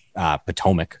 TPC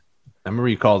Potomac. I remember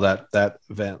you called that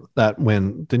event, that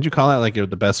win. Didn't you call that like the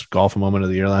best golf moment of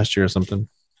the year last year or something?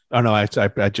 Oh no, I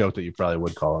joked that you probably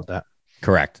would call it that.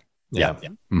 Correct. Yeah.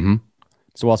 Mm-hmm.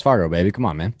 It's Wells Fargo, baby. Come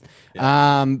on, man.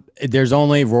 Yeah.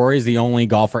 Rory's the only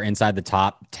golfer inside the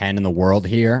top 10 in the world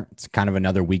here. It's kind of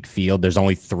another weak field. There's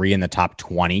only 3 in the top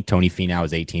 20. Tony Finau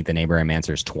is 18th and Abraham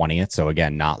Ancer is 20th. So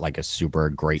again, not like a super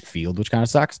great field, which kind of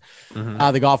sucks.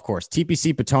 Mm-hmm. The golf course,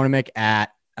 TPC Potomac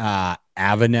at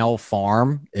Avenel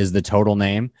Farm is the total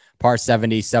name. Par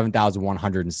 70,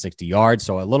 7,160 yards.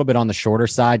 So a little bit on the shorter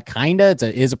side. It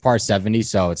is a par 70.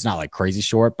 So it's not like crazy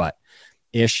short, but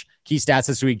ish. Key stats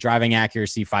this week: driving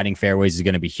accuracy, finding fairways is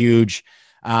going to be huge.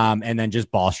 And then just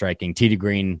ball striking. Tee to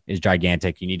green is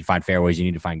gigantic. You need to find fairways. You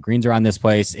need to find greens around this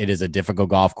place. It is a difficult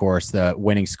golf course. The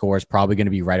winning score is probably going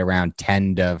to be right around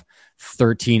 10 to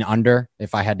 13 under,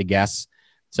 if I had to guess.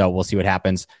 So we'll see what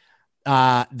happens.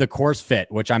 The course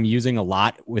fit, which I'm using a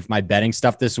lot with my betting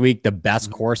stuff this week, the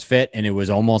best course fit. And it was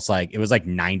almost like,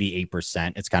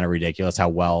 98%. It's kind of ridiculous how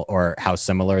well or how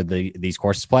similar these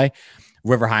courses play.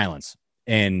 River Highlands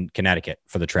in Connecticut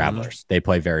for the Travelers. They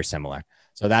play very similar.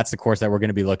 So that's the course that we're going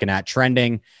to be looking at.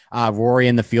 Trending, Rory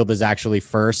in the field is actually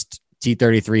first.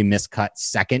 T33 miscut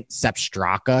second. Sepp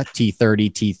Straka,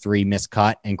 T30, T3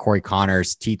 miscut. And Corey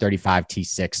Connors, T35,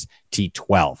 T6,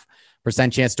 T12.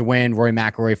 Percent chance to win, Rory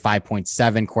McIlroy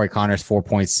 5.7, Corey Connors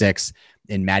 4.6,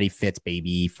 and Matty Fitz,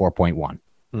 baby, 4.1.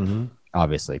 Mm-hmm.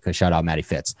 Obviously, because shout out Matty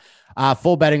Fitz.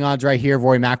 Full betting odds right here.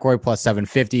 Rory McIlroy plus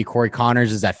 750. Corey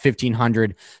Connors is at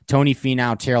 1,500. Tony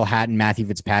Finau, Tyrrell Hatton, Matthew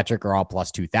Fitzpatrick are all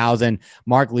plus 2,000.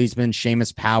 Mark Leisman,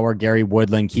 Seamus Power, Gary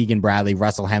Woodland, Keegan Bradley,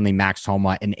 Russell Henley, Max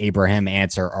Homa, and Abraham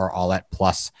Answer are all at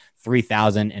plus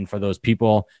 3,000. And for those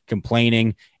people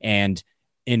complaining and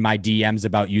in my DMs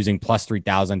about using plus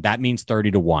 3,000, that means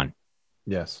 30 to 1.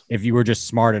 Yes. If you were just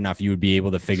smart enough, you would be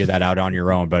able to figure that out on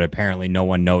your own. But apparently no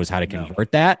one knows how to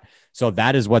convert that. So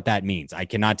that is what that means. I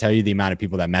cannot tell you the amount of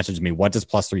people that message me. What does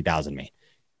plus 3,000 mean?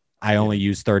 I only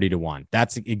use 30 to 1.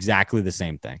 That's exactly the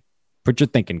same thing. Put your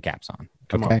thinking caps on.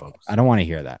 Come okay? on, folks. I don't want to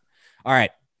hear that. All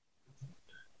right.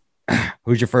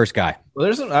 Who's your first guy?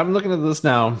 Well, I'm looking at this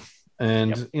now,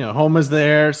 and Homa's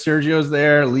there, Sergio's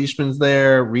there, Leishman's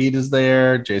there, Reed is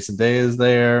there, Jason Day is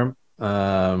there,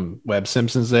 Webb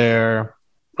Simpson's there,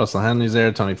 Russell Henley's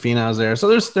there, Tony Finau's there. So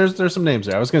there's some names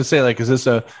there. I was going to say, like, is this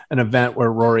an event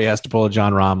where Rory has to pull a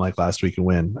John Rahm like last week and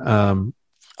win?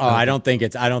 I don't think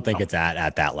it's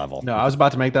at that level. No, I was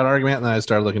about to make that argument, and then I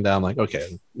started looking down, like,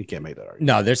 okay, you can't make that argument.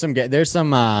 No,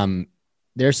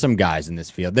 there's some guys in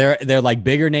this field. They're like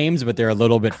bigger names, but they're a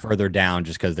little bit further down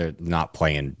just because they're not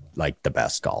playing like the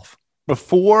best golf.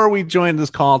 Before we joined this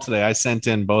call today, I sent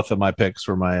in both of my picks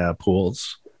for my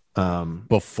pools.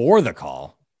 Before the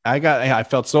call, I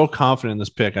felt so confident in this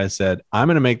pick. I said, I'm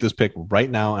going to make this pick right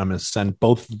now. I'm going to send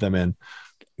both of them in.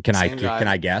 Can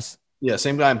I guess? Yeah,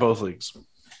 same guy in both leagues.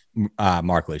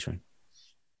 Mark Leishman.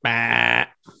 Damn.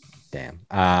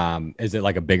 Is it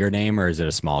like a bigger name or is it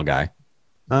a small guy?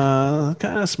 Kind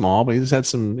of small, but he's had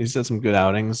some good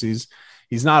outings.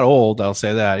 He's not old. I'll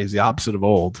say that. He's the opposite of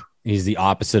old. He's the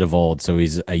opposite of old. So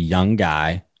he's a young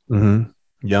guy. Mm-hmm.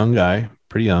 Young guy,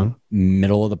 pretty young,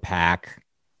 middle of the pack.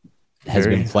 Has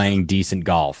been playing decent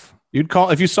golf.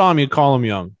 If you saw him, you'd call him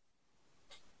young.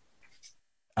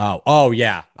 Oh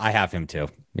yeah, I have him too.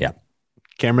 Yeah,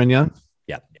 Cameron Young.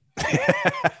 Yep.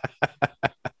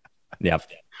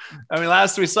 Yep. I mean,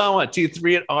 last we saw him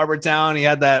T3 at Arbor Town. He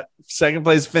had that second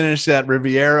place finish at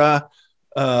Riviera,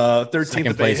 13th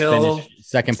at Bay Hill.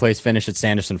 Second place finish at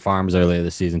Sanderson Farms earlier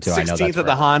this season too. 16th at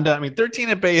the Honda. I mean, 13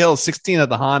 at Bay Hill, 16 at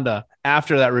the Honda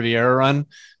after that Riviera run.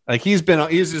 Like he's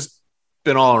just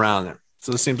been all around there.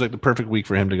 So this seems like the perfect week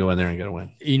for him to go in there and get a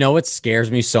win. You know what scares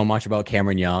me so much about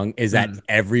Cameron Young is that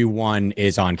everyone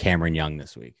is on Cameron Young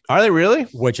this week. Are they really?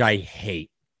 Which I hate.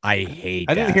 I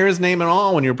didn't hear his name at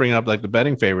all when you were bringing up like the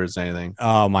betting favorites or anything.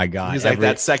 Oh my God. He's like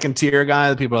that second tier guy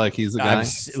that people are like, he's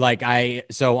the guy.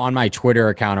 So on my Twitter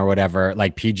account or whatever,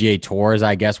 like PGA Tours,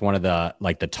 I guess one of the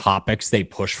topics they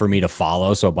push for me to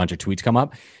follow. So a bunch of tweets come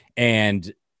up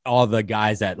and all the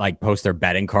guys that like post their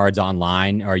betting cards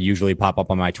online or usually pop up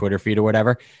on my Twitter feed or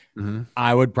whatever. Mm-hmm.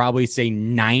 I would probably say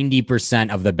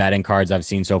 90% of the betting cards I've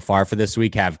seen so far for this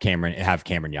week have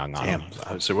Cameron Young on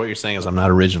them. So what you're saying is I'm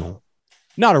not original.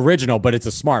 Not original, but it's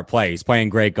a smart play. He's playing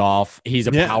great golf. He's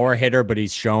a power hitter, but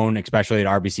he's shown, especially at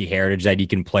RBC Heritage, that he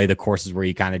can play the courses where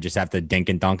you kind of just have to dink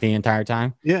and dunk the entire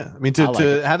time. Yeah. I mean,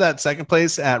 to have that second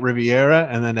place at Riviera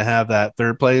and then to have that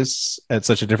third place at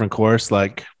such a different course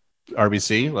like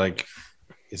RBC, like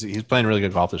he's playing really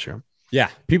good golf this year. Yeah.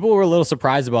 People were a little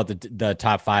surprised about the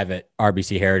top 5 at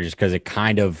RBC Heritage because it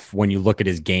kind of, when you look at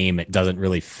his game, it doesn't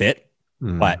really fit.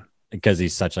 But because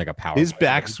he's such like a power his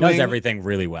player. backswing He does everything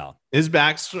really well. His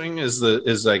backswing is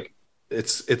like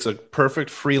it's a perfect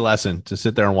free lesson to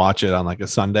sit there and watch it on like a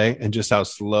Sunday and just how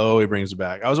slow he brings it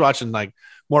back. I was watching like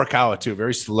Morikawa too,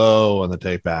 very slow on the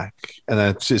take back, and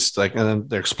then it's just like, and then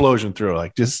the explosion through.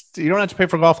 Like, just you don't have to pay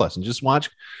for golf lessons. Just watch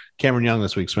Cameron Young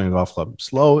this week swing a golf club.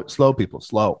 Slow people,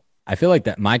 slow. I feel like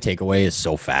that my takeaway is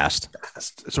so fast.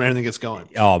 That's when everything gets going.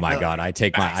 Oh my God. I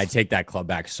take that club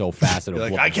back so fast.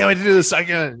 Like, I can't wait to do this. I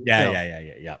can't.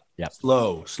 Yeah.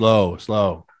 Slow.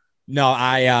 No,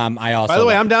 I also, by the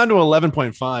way, I'm down to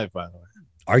 11.5, by the way.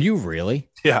 Are you really?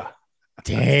 Yeah.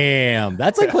 Damn.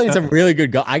 That's like playing some really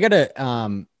good golf. I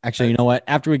gotta, actually, you know what?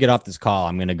 After we get off this call,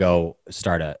 I'm going to go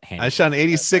start a hand. I shot an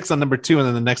 86 on number 2. And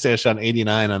then the next day I shot an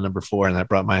 89 on number 4. And that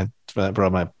brought my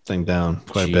thing down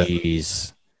quite a bit.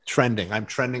 Jeez. Trending. I'm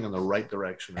trending in the right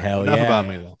direction. Hell Enough yeah. about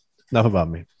me, though. Enough about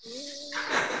me.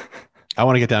 I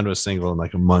want to get down to a single in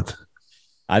like a month.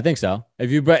 I think so.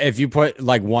 If you put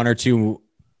like 1 or 2,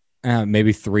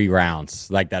 maybe 3 rounds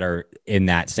like that are in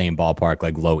that same ballpark,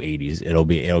 like low 80s,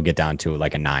 it'll get down to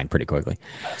like a 9 pretty quickly.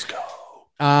 Let's go.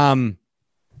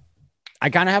 I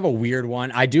kind of have a weird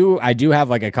one. I do have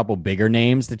like a couple bigger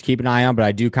names to keep an eye on, but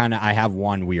I have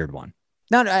one weird one.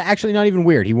 Not even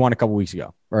weird. He won a couple weeks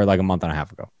ago or like a month and a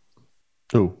half ago.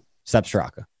 Who? Sepp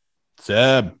Straka.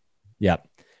 Seb. Yep.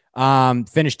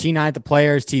 Finished T9 at the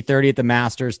Players, T30 at the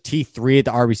Masters, T3 at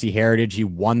the RBC Heritage. He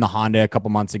won the Honda a couple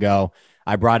months ago.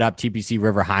 I brought up TPC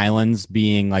River Highlands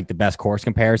being like the best course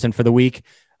comparison for the week.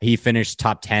 He finished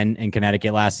top 10 in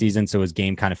Connecticut last season, so his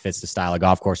game kind of fits the style of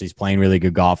golf course. He's playing really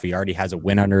good golf. He already has a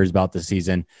win under his belt this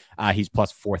season. He's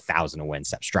plus 4,000 to win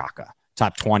Sepp Straka.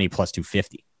 Top 20 plus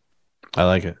 250. I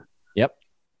like it. Yep.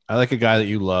 I like a guy that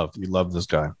you love. You love this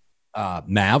guy.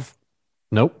 Mav?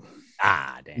 Nope.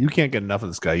 Damn. You can't get enough of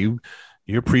this guy.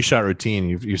 Your pre-shot routine.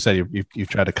 You said you've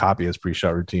tried to copy his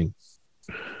pre-shot routine.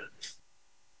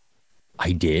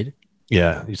 I did.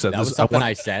 Yeah, you said that was something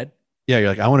I said. Yeah, you're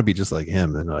like, I want to be just like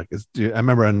him. And like, I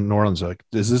remember in New Orleans, like,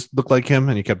 does this look like him?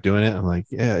 And you kept doing it. I'm like,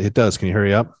 yeah, it does. Can you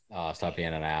hurry up? Oh, stop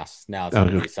being an ass. Now it's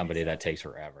going to be somebody that takes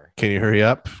forever. Can you hurry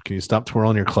up? Can you stop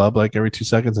twirling your club like every 2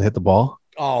 seconds and hit the ball?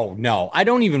 Oh, no. I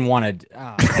don't even want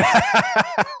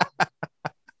to.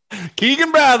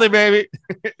 Keegan Bradley, baby.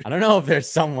 I don't know if there's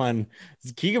someone.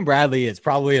 Keegan Bradley is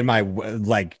probably in my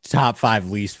like top 5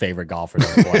 least favorite golfers.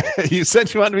 You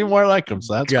said you want to be more like him,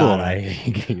 so that's cool. I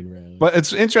hate Keegan Bradley. But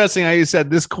it's interesting how you said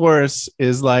this course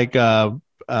is like River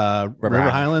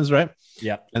Highlands, right?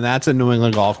 Yep. And that's a New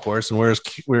England golf course. And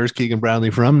where's Keegan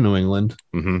Bradley from? New England.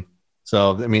 Mm-hmm.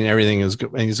 So I mean, everything is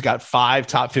good. And he's got 5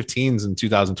 top 15s in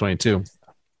 2022.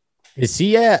 Is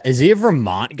he a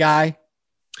Vermont guy?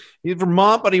 He's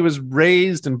Vermont, but he was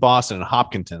raised in Boston in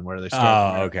Hopkinton, where they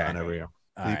start. Oh, okay. Every year.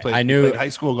 He played high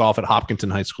school golf at Hopkinton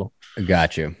High School.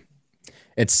 Got you.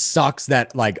 It sucks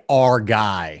that like our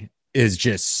guy is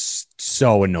just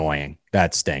so annoying.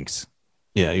 That stinks.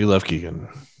 Yeah, you love Keegan.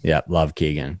 Yeah, love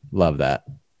Keegan. Love that.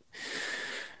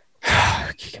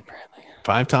 Keegan Bradley.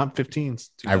 5 top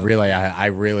 15s.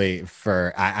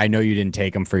 I know you didn't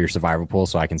take him for your survivor pool,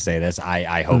 so I can say this.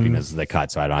 I hope he misses the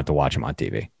cut, so I don't have to watch him on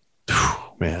TV.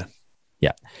 Man.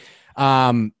 Yeah.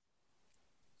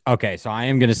 Okay, so I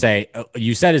am going to say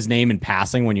you said his name in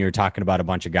passing when you were talking about a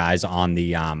bunch of guys on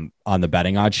the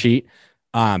betting odds sheet.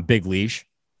 Big Leash.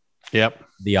 Yep.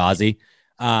 The Aussie.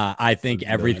 I think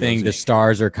everything, the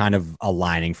stars are kind of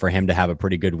aligning for him to have a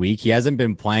pretty good week. He hasn't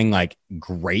been playing like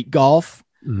great golf,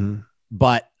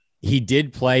 but he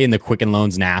did play in the Quicken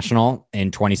Loans National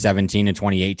in 2017 and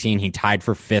 2018. He tied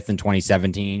for 5th in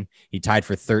 2017. He tied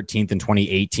for 13th in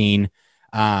 2018.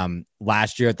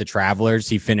 Last year at the Travelers,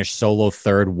 he finished solo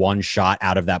 3rd, 1 shot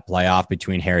out of that playoff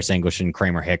between Harris English and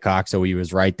Kramer Hickok. So he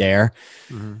was right there.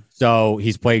 So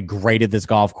he's played great at this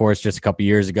golf course just a couple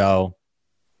years ago.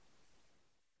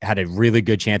 Had a really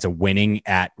good chance of winning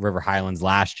at River Highlands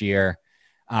last year.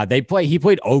 He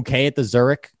played okay at the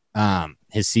Zurich.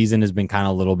 His season has been kind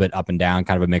of a little bit up and down,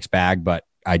 kind of a mixed bag, but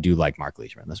I do like Mark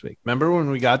Leishman this week. Remember when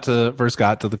we first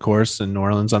got to the course in New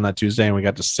Orleans on that Tuesday and we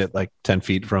got to sit like 10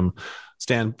 feet from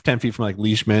like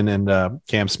Leishman and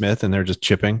Cam Smith, and they're just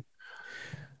chipping.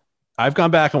 I've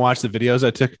gone back and watched the videos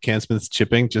I took of Cam Smith's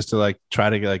chipping just to like try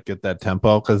to like get that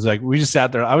tempo. Cause like we just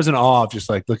sat there. I was in awe of just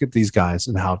like, look at these guys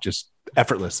and how just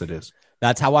effortless it is.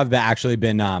 That's how I've actually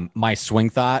been. My swing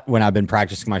thought when I've been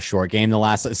practicing my short game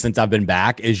since I've been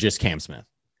back is just Cam Smith.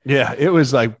 Yeah, it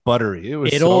was like buttery.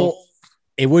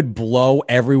 It would blow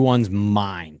everyone's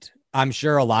mind. I'm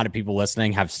sure a lot of people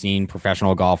listening have seen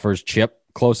professional golfers chip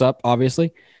close up,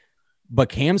 obviously, but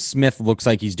Cam Smith looks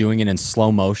like he's doing it in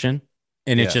slow motion,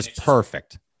 and it's just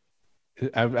perfect.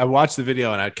 I watched the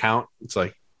video and I'd count. It's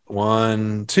like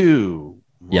 1, 2,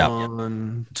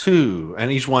 1, 2,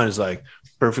 and each one is like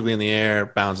perfectly in the air,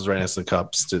 bounces right next to the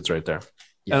cup, sits right there.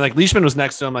 Yeah. And like Leishman was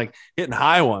next to him, like hitting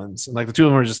high ones, and like the two of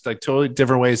them were just like totally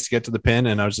different ways to get to the pin.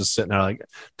 And I was just sitting there like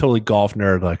totally golf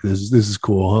nerd, like this is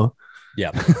cool, huh?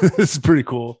 Yeah, this is pretty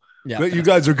cool. Yeah, but you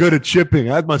guys are good at chipping.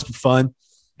 That must be fun.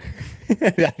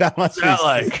 that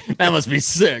must be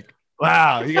sick.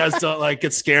 Wow, you guys don't like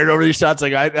get scared over these shots.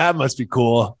 Like that must be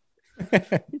cool. You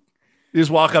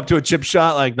just walk up to a chip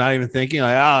shot, like not even thinking,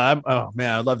 like oh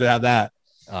man, I'd love to have that.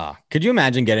 Could you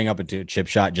imagine getting up into a chip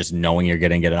shot just knowing you're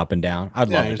getting it up and down? I'd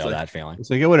love to know that feeling. It's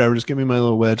like, yeah, whatever. Just give me my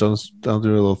little wedge. I'll do a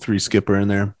little 3 skipper in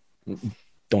there.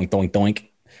 Doink, doink, doink.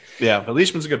 Yeah, but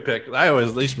Leishman's a good pick. I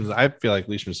feel like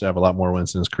Leishman should have a lot more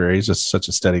wins in his career. He's just such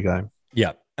a steady guy.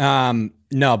 Yeah.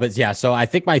 No, but yeah. So I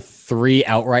think my 3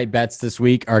 outright bets this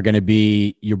week are going to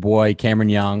be your boy Cameron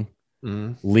Young,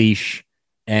 Leash,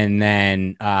 and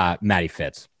then Matty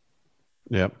Fitz.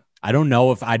 Yep. I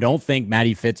don't think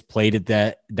Matty Fitz played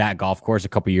at that golf course a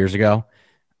couple years ago.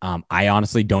 I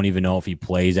honestly don't even know if he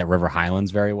plays at River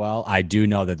Highlands very well. I do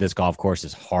know that this golf course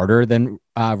is harder than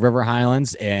River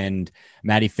Highlands, and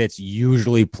Matty Fitz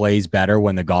usually plays better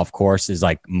when the golf course is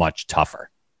like much tougher.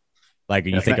 Like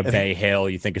you think of Bay Hill,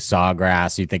 you think of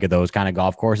Sawgrass, you think of those kind of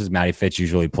golf courses. Matty Fitz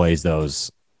usually plays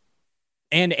those,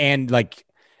 and like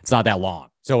it's not that long.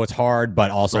 So it's hard, but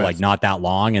also Right. like not that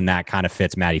long. And that kind of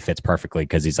fits Matty Fitz perfectly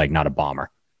because he's like not a bomber.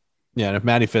 Yeah, and if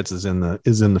Matty Fitz is in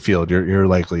the field, you're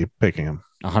likely picking him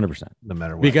 100%. no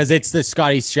matter what. Because it's the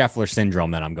Scotty Scheffler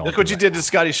syndrome that I'm going Look what through you did to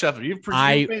Scotty Scheffler. You've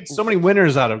I- made so many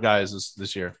winners out of guys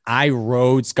this year. I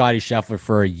rode Scotty Scheffler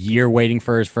for a year waiting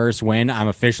for his first win. I'm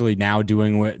officially now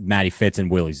doing with Matty Fitz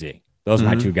and Willie Z. Those are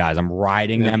my Mhm. two guys. I'm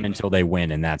riding them until they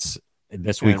win. And that's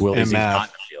this week. And- Willie and Z's Mav. not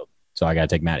in the field. So I got to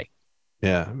take Matty.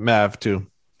 Yeah, Mav too.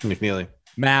 McNeely.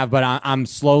 Mav, but I'm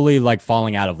slowly like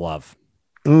falling out of love.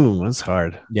 Ooh, that's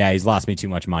hard. Yeah, he's lost me too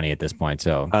much money at this point.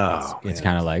 So Oh, it's man.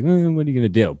 kind of like, what are you going to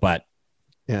do? But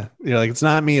Yeah, you're like, it's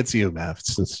not me, it's you, Mav.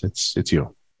 It's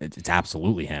you. it's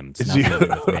absolutely him. It's It's nothing you. to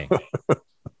do with me.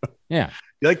 Yeah.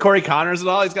 You like Corey Connors at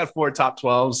all? He's got 4 top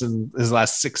 12s in his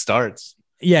last 6 starts.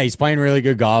 Yeah, he's playing really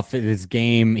good golf. His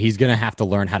game, he's going to have to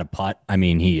learn how to putt. I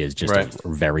mean, he is just Right. a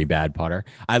very bad putter.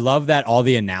 I love that all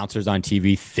the announcers on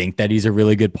TV think that he's a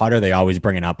really good putter. They always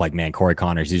bring it up like, man, Corey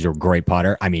Connors, he's a great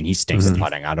putter. I mean, he stinks at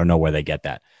putting. I don't know where they get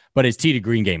that. But his tee to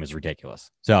green game is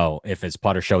ridiculous. So if his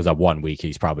putter shows up one week,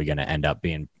 he's probably going to end up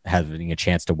having a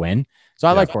chance to win. So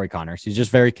I like Corey Connors. He's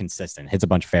just very consistent. Hits a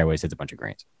bunch of fairways, hits a bunch of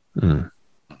greens.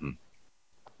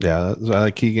 Yeah, I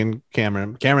like Keegan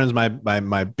Cameron. Cameron's my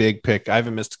big pick. I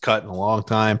haven't missed a cut in a long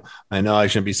time. I know I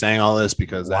shouldn't be saying all this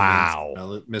because that means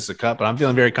I'll miss a cut, but I'm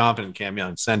feeling very confident in Cam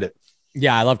Young. Send it.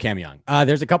 Yeah, I love Cam Young.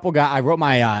 There's a couple guys. I wrote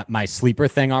my my sleeper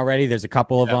thing already. There's a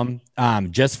couple of them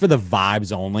just for the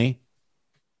vibes only.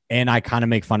 And I kind of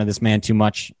make fun of this man too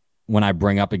much when I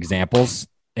bring up examples,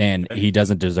 and he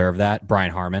doesn't deserve that.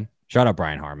 Brian Harmon. Shout out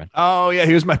Brian Harmon. Oh, yeah,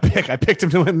 he was my pick. I picked him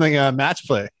to win the match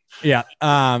play. Yeah.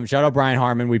 Shout out Brian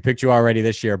Harmon. We picked you already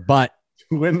this year, but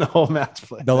Win the whole match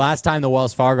play. the last time the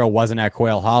Wells Fargo wasn't at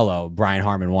Quail Hollow, Brian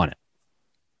Harmon won it.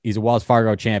 He's a Wells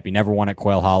Fargo champ. He never won at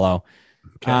Quail Hollow.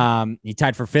 Okay. He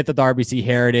tied for 5th at the RBC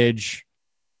Heritage.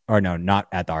 Or no, not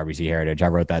at the RBC Heritage. I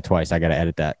wrote that twice. I got to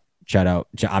edit that. Shout out.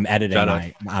 I'm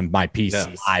editing my piece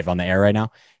live on the air right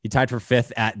now. He tied for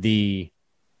 5th at the.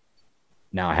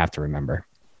 Now I have to remember.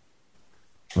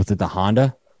 Was it the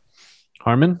Honda?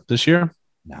 Harmon this year?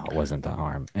 No, it wasn't the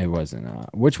Harm. It wasn't.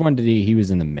 Which one did he was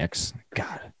in the mix?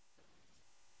 God.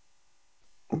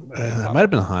 It might have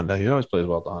been a Honda. He always plays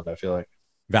well at the Honda, I feel like.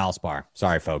 Valspar.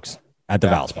 Sorry, folks. At the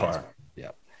Valspar. Valspar.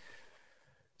 Yeah.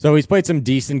 So he's played some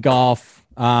decent golf.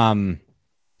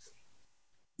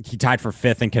 He tied for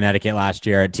 5th in Connecticut last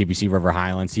year at TPC River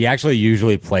Highlands. He actually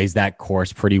usually plays that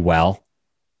course pretty well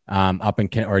up in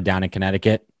or down in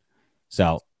Connecticut.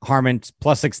 So Harmon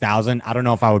plus 6,000. I don't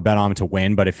know if I would bet on him to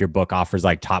win, but if your book offers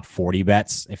like top 40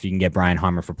 bets, if you can get Brian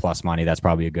Harmon for plus money, that's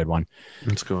probably a good one.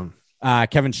 Let's go.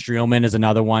 Kevin Streelman is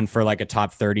another one for like a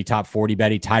top 30, top 40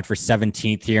 bet. He tied for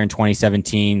 17th here in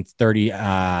 2017,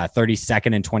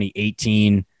 32nd in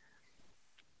 2018.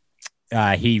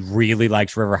 He really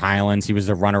likes River Highlands. He was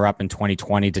a runner-up in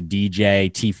 2020 to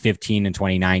DJ, T15 in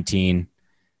 2019.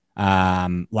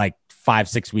 Like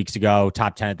 5-6 weeks ago,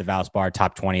 top 10 at the Valspar,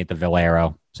 top 20 at the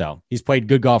Valero. So he's played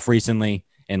good golf recently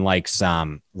and likes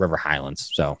River Highlands.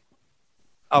 So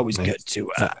always good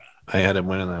to. I had him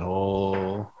winning that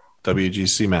whole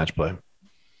WGC match play.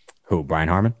 Who? Brian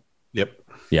Harmon? Yep.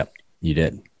 You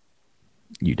did.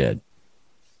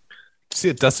 See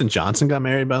that Dustin Johnson got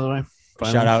married, by the way.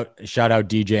 Finally. Shout out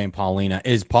DJ and Paulina.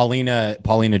 Is Paulina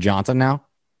Johnson now?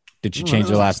 Did she change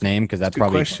her last name? Because that's Good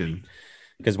probably question.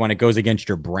 because when it goes against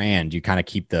your brand, you kind of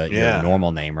keep your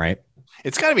normal name, right?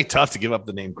 It's got to be tough to give up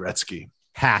the name Gretzky.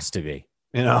 Has to be.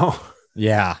 You know,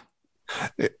 Yeah.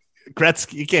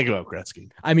 Gretzky. You can't give up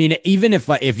Gretzky. I mean, even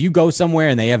if you go somewhere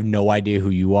and they have no idea who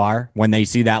you are, when they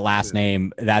see that last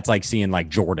name, that's like seeing like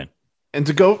Jordan. And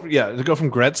to go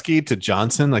from Gretzky to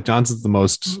Johnson, like Johnson's the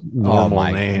most normal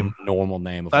name. Normal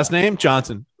name. Last name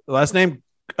Johnson. Last name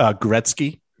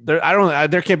Gretzky. There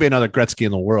can't be another Gretzky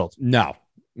in the world. No.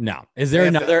 Is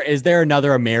there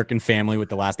another American family with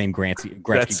the last name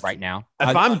Gretzky right now?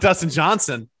 If I'm Dustin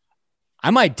Johnson,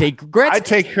 I might take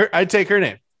Gretzky. I'd take her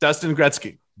name, Dustin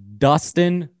Gretzky.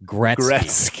 Dustin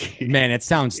Gretzky. Man, it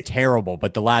sounds terrible,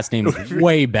 but the last name is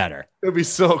way better. It'd be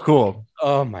so cool.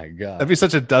 Oh my god, That'd be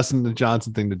such a Dustin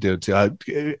Johnson thing to do too.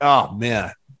 Oh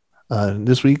man,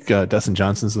 this week Dustin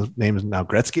Johnson's name is now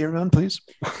Gretzky. Everyone, please.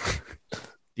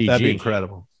 DG. That'd be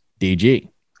incredible. DG.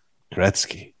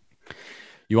 Gretzky.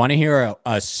 You want to hear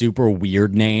a super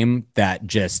weird name that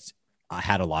just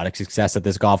had a lot of success at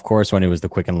this golf course when it was the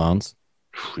Quicken Loans?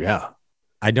 Yeah,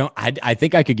 I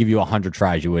think I could give you 100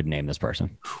 tries. You would name this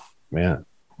person. man.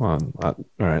 Well, all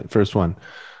right, first one.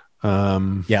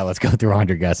 Yeah, let's go through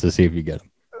 100 guesses, see if you get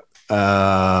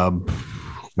them.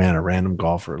 Man, a random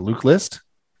golfer. Luke List?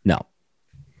 No.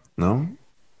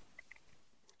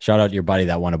 Shout out to your buddy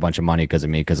that won a bunch of money because of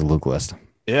me, because of Luke List.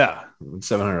 Yeah,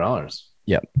 $700.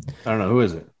 Yep. I don't know, who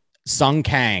is it? Sung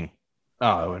Kang.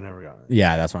 Oh, I never got it.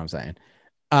 Yeah, that's what I'm saying.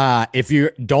 If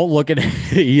you don't look at it,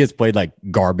 he has played like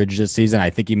garbage this season. I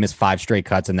think he missed 5 straight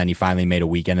cuts, and then he finally made a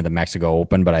weekend of the Mexico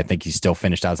Open, but I think he still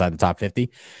finished outside the top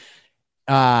 50.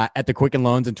 At the Quicken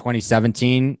Loans in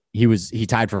 2017, he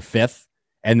tied for 5th.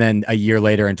 And then a year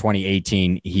later in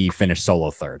 2018, he finished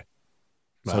solo 3rd.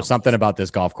 Wow. So something about this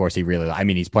golf course,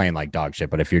 he's playing like dog shit,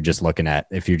 but if you're just looking at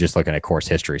course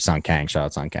history, Sung Kang, shout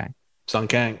out Sung Kang. Sung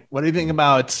Kang. What do you think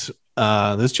about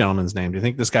this gentleman's name? Do you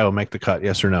think this guy will make the cut?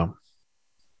 Yes or no?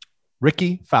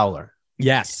 Rickie Fowler.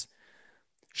 Yes.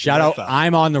 Shout out.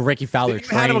 I'm on the Rickie Fowler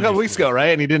train. Had him a couple weeks ago, right?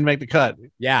 And he didn't make the cut.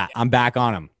 Yeah, I'm back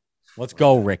on him. Let's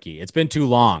go, Rickie. It's been too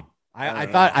long. I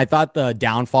thought the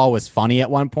downfall was funny at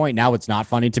one point. Now it's not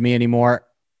funny to me anymore.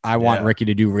 I want Rickie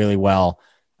to do really well.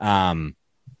 And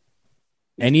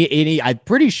I'm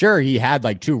pretty sure he had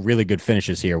like 2 really good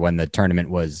finishes here when the tournament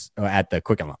was at the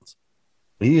Quicken Loans.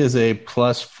 He is a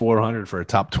plus 400 for a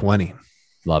top 20.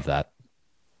 Love that.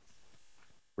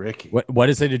 Rickie. What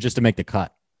is it just to make the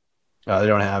cut? They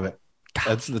don't have it.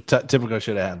 That's the typical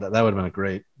should have had that. That would have been a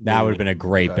great. That would have been a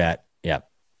great bet. Yep.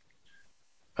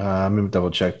 I'm going to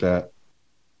double check that.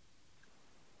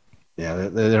 Yeah,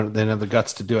 they don't have the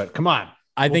guts to do it. Come on.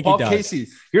 I think Paul he does. Casey.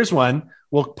 Here's one.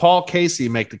 Will Paul Casey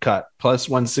make the cut? Plus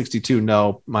 162,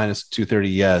 no. Minus 230,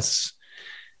 yes.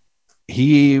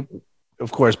 He,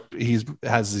 of course,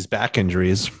 has these back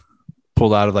injuries.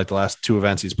 Pulled out of like the last 2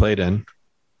 events he's played in.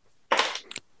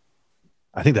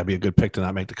 I think that'd be a good pick to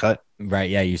not make the cut. Right.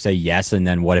 Yeah. You say yes. And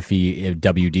then what if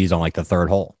WD's on like the 3rd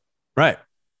hole? Right.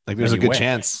 Like there's a good win.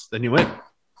 chance. Then you win.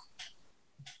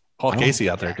 Paul Casey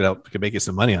out there could make you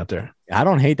some money out there. I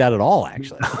don't hate that at all,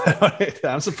 actually.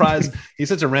 I'm surprised he's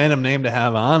such a random name to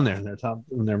have on there in their top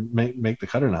when they make the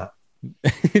cut or not.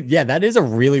 Yeah, that is a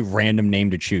really random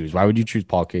name to choose. Why would you choose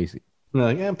Paul Casey?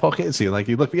 Yeah, Paul Casey. Like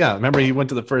you look, yeah. Remember he went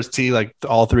to the first tee like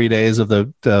all 3 days of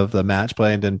the match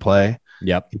play and didn't play.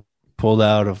 Yep. He pulled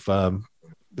out of.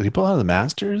 Did he pull out of the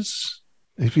Masters?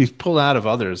 He's pulled out of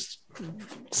others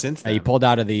since then. He pulled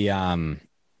out of the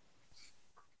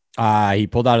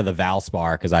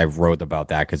Valspar because I wrote about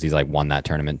that because he's like won that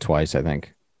tournament twice, I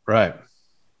think. Right.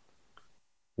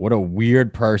 What a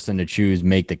weird person to choose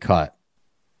make the cut.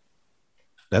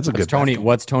 That's a good Tony.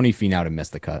 What's Tony Finau to miss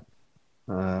the cut?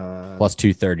 Plus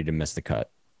 230 to miss the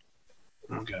cut.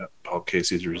 Okay, Paul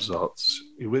Casey's results.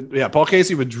 Paul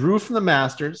Casey withdrew from the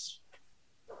Masters.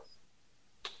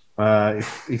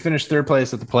 He finished 3rd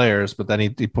place at the Players, but then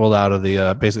he pulled out of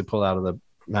the basically pulled out of the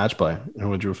match play and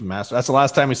withdrew from the Masters. That's the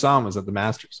last time we saw him was at the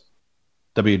Masters.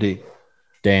 WD.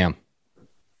 Damn.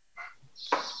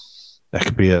 That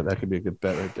could be a good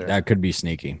bet right there. That could be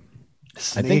sneaky.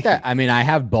 I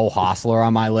have Bo Hostler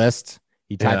on my list.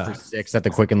 He tied for 6th at the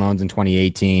Quicken Loans in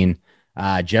 2018.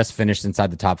 Just finished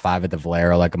inside the top 5 at the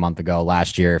Valero like a month ago.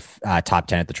 Last year, top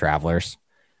 10 at the Travelers.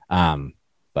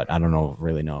 But I don't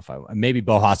really know if maybe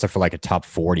Bo Hostler for like a top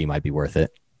 40 might be worth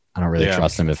it. I don't really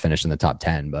trust him to finish in the top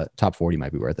 10, but top 40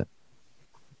 might be worth it.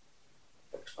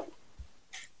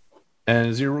 And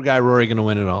is your guy Rory going to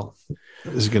win it all?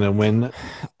 Is he going to win?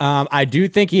 I do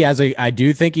think he has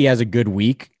a good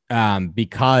week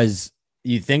because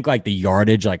you think like the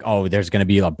yardage, like, oh, there's going to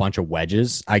be a bunch of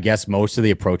wedges. I guess most of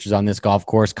the approaches on this golf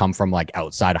course come from like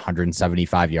outside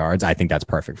 175 yards. I think that's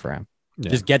perfect for him.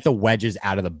 Yeah. Just get the wedges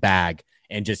out of the bag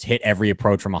and just hit every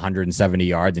approach from 170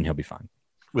 yards and he'll be fine.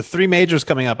 With 3 majors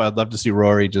coming up, I'd love to see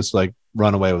Rory just like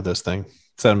run away with this thing,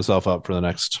 set himself up for the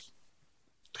next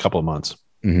couple of months.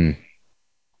 Mm-hmm.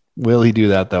 Will he do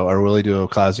that though? Or will he do a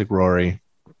classic Rory,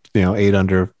 8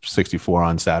 under 64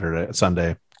 on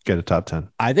Sunday, get a top 10?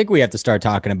 I think we have to start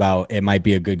talking about it might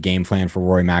be a good game plan for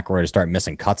Rory McIlroy to start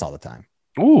missing cuts all the time.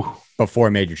 Ooh.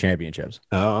 Before major championships.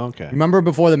 Oh, okay. Remember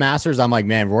before the Masters, I'm like,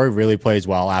 man, Rory really plays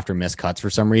well after missed cuts for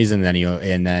some reason.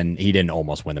 And then he didn't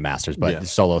almost win the Masters, but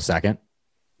solo second.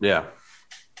 Yeah.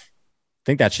 I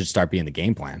think that should start being the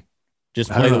game plan. Just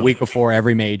play the week before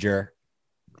every major.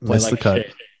 Miss the cut.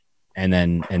 And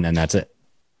then that's it.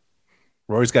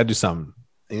 Rory's got to do something.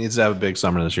 He needs to have a big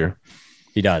summer this year.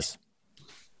 He does.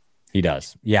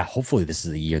 Yeah. Hopefully this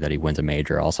is the year that he wins a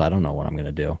major. Also, I don't know what I'm going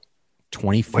to do.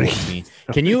 2014.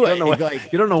 Can you? You don't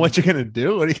know what you're going to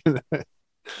do? What are you gonna...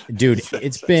 Dude,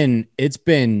 it's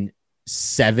been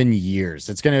 7 years.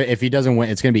 If he doesn't win,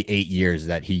 it's gonna be 8 years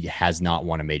that he has not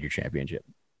won a major championship.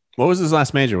 What was his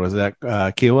last major? Was that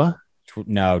Kiawah?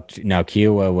 No,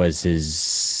 Kiawah was his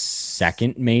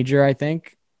second major, I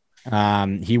think.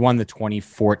 He won the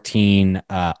 2014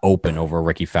 Open over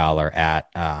Rickie Fowler at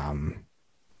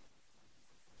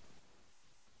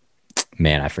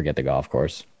Man, I forget the golf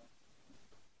course.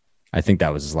 I think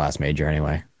that was his last major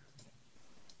anyway.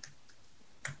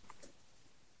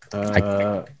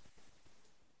 I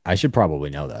should probably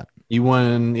know that. He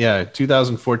won,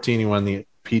 2014. He won the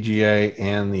PGA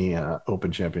and the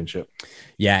Open Championship.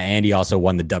 Yeah, and he also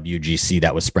won the WGC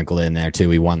that was sprinkled in there too.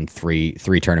 He won three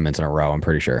tournaments in a row, I'm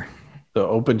pretty sure. The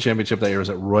Open Championship that year was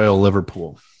at Royal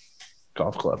Liverpool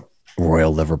Golf Club.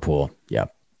 Royal Liverpool,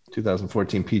 yep.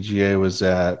 2014 PGA was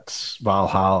at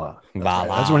Valhalla.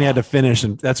 That's when he had to finish,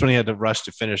 and that's when he had to rush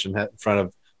to finish in front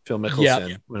of Phil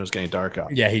Mickelson when it was getting dark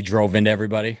out. Yeah, he drove into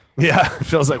everybody. Yeah,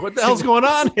 Phil's like, "What the hell's going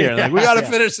on here? Like, we got to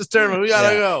finish this tournament. We got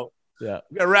to go. Yeah,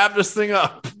 we got to wrap this thing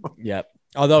up." Yep.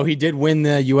 Although he did win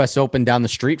the U.S. Open down the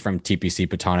street from TPC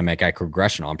Potomac at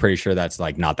Congressional. I'm pretty sure that's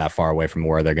like not that far away from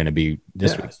where they're going to be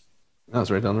this week. No,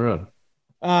 it's right down the road.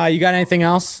 You got anything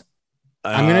else?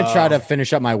 I'm going to try to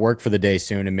finish up my work for the day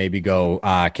soon and maybe go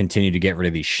continue to get rid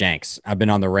of these shanks. I've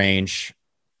been on the range.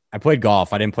 I played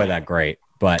golf. I didn't play that great,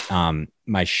 but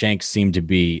my shanks seem to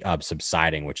be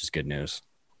subsiding, which is good news.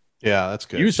 Yeah, that's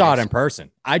good. You saw it in person.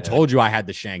 I told you I had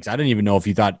the shanks. I didn't even know if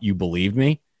you thought you believed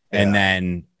me. And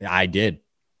then I did.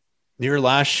 Your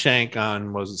last shank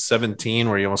on was it 17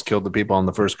 where you almost killed the people on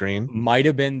the first green? Might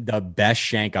have been the best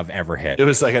shank I've ever hit. It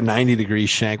was like a 90-degree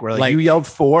shank where like you yelled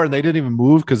 4 and they didn't even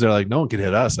move because they're like, no one can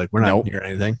hit us. Like, we're not near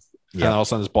anything. Yeah. And all of a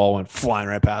sudden this ball went flying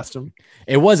right past him.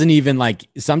 It wasn't even like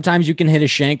sometimes you can hit a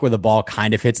shank where the ball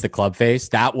kind of hits the club face.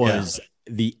 That was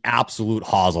the absolute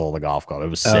hosel of the golf club. It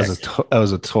was sick. That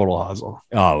was a total hosel.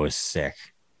 Oh, it was sick.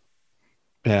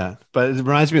 Yeah. But it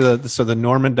reminds me of the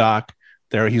Norman doc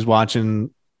there. He's watching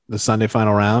the Sunday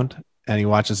final round and he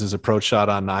watches his approach shot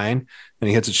on 9 and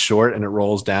he hits it short and it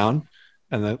rolls down.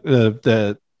 And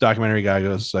the documentary guy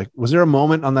goes like, was there a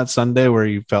moment on that Sunday where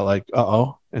you felt like,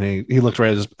 uh-oh? And he looked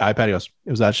right at his iPad. He goes,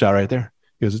 it was that shot right there.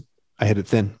 He goes, I hit it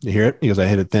thin. You hear it? He goes, I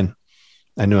hit it thin.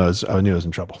 I knew I was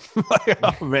in trouble. Like,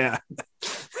 oh man,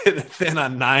 hit it thin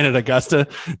on 9 at Augusta,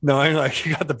 knowing like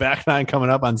you got the back 9 coming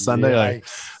up on Sunday. Like,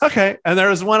 okay. And there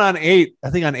was one on 8, I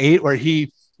think on 8 where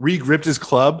he re-gripped his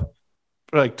club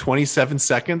for like 27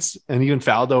 seconds. And even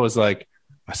Faldo was like,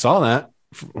 I saw that.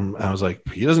 I was like,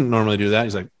 he doesn't normally do that.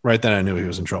 He's like, right then I knew he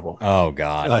was in trouble. Oh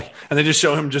God. Like, and they just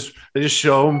show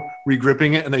him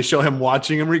re-gripping it and they show him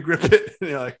watching him re-grip it. And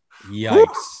you're like, yikes.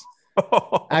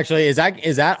 Actually, is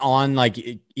that on like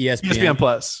ESPN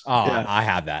Plus? Oh, yeah. I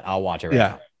have that. I'll watch it right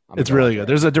now. It's really good.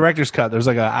 There's a director's cut. There's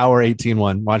like an hour 18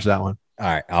 one. Watch that one. All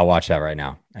right. I'll watch that right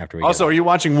now after we Also, are you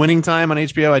watching Winning Time on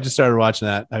HBO? I just started watching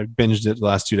that. I binged it the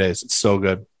last 2 days. It's so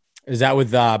good. Is that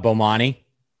with Bomani?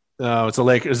 No, it's a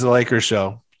Lakers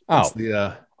show. Oh,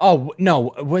 oh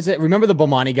no, was it? Remember the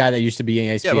Bomani guy that used to be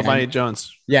in ESPN? Yeah, Bomani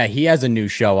Jones. Yeah, he has a new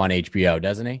show on HBO,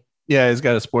 doesn't he? Yeah, he's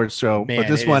got a sports show. Man, but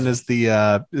this one is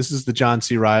this is the John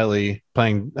C. Reilly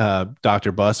playing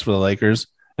Dr. Buss for the Lakers,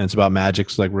 and it's about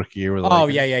Magic's like rookie year with the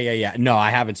Lakers. Yeah. No, I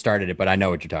haven't started it, but I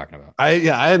know what you're talking about. I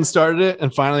hadn't started it,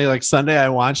 and finally, like Sunday, I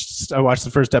watched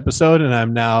the first episode, and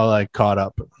I'm now like caught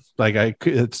up. Like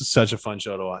it's such a fun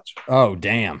show to watch. Oh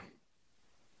damn.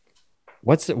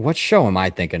 What show am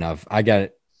I thinking of? I got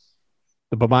it.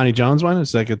 The Bomani Jones one.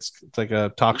 It's like a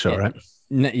talk show, right?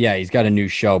 Yeah, he's got a new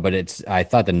show, but I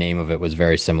thought the name of it was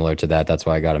very similar to that. That's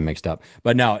why I got him mixed up.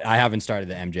 But no, I haven't started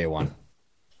the MJ one.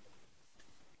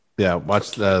 Yeah,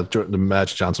 watch the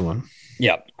Magic Johnson one.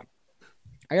 Yep.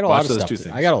 I got a lot of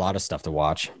stuff. I got a lot of stuff to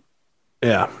watch.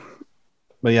 Yeah.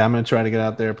 But yeah, I'm gonna try to get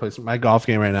out there, play my golf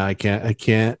game right now. I can't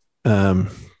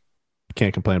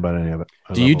complain about any of it.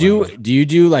 Do you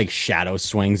do like shadow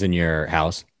swings in your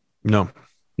house? No.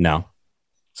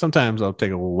 Sometimes I'll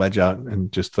take a little wedge out and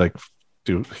just like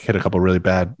hit a couple really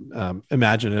bad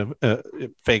imaginative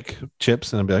fake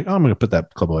chips, and I'll be like, oh, I'm gonna put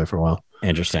that club away for a while.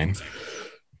 Interesting.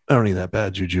 I don't need that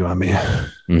bad juju on me.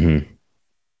 Mm-hmm. Do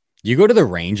you go to the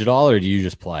range at all, or do you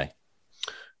just play?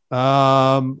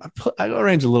 I go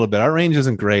range a little bit. Our range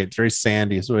isn't great. It's very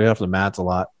sandy, so we have the mats a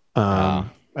lot. I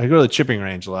go to the chipping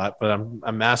range a lot, but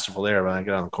I'm masterful there. When I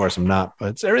get on the course, I'm not.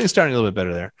 But everything's starting a little bit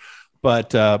better there.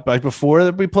 But before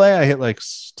we play, I hit like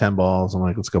 10 balls. I'm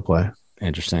like, let's go play.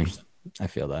 Interesting. I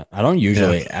feel that. I don't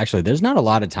usually actually. There's not a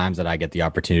lot of times that I get the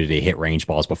opportunity to hit range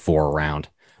balls before a round.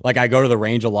 Like I go to the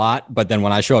range a lot, but then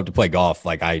when I show up to play golf,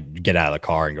 like I get out of the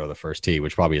car and go to the first tee,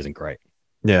 which probably isn't great.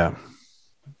 Yeah.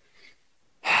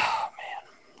 Oh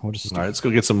man. All right, let's go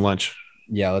get some lunch.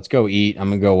 Yeah, let's go eat. I'm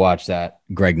gonna go watch that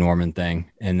Greg Norman thing,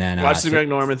 and then watch the Greg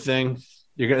Norman thing.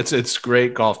 It's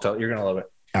great golf. You're gonna love it.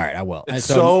 All right, I will. It's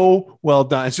so well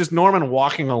done. It's just Norman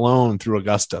walking alone through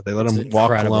Augusta. They let him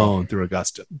walk alone through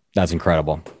Augusta. That's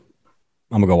incredible.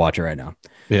 I'm gonna go watch it right now.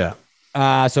 Yeah.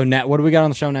 So Nat, what do we got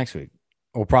on the show next week?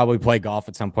 We'll probably play golf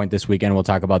at some point this weekend. We'll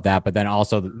talk about that, but then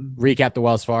also recap the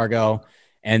Wells Fargo.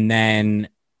 And then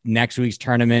next week's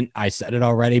tournament, I said it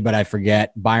already, but I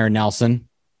forget. Byron Nelson.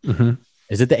 Mm-hmm.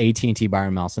 Is it the AT&T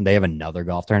Byron Nelson? They have another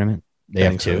golf tournament. They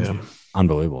have two. So, yeah.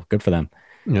 Unbelievable. Good for them.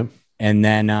 Yep. And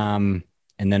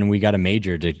then we got a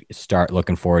major to start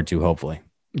looking forward to, hopefully.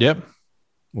 Yep.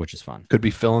 Which is fun. Could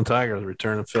be Phil and Tiger, the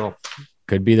return of Phil.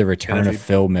 Could be the return of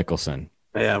Phil Mickelson.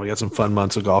 Yeah, we got some fun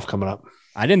months of golf coming up.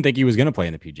 I didn't think he was going to play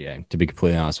in the PGA, to be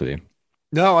completely honest with you.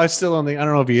 No, I still don't think. I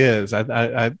don't know if he is.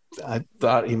 I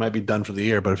thought he might be done for the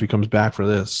year, but if he comes back for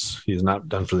this, he's not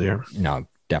done for the year. No,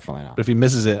 definitely not. But if he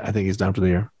misses it, I think he's done for the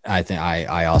year.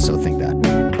 I also think that.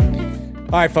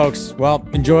 All right, folks. Well,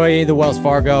 enjoy the Wells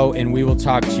Fargo, and we will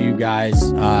talk to you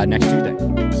guys next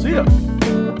Tuesday. See ya.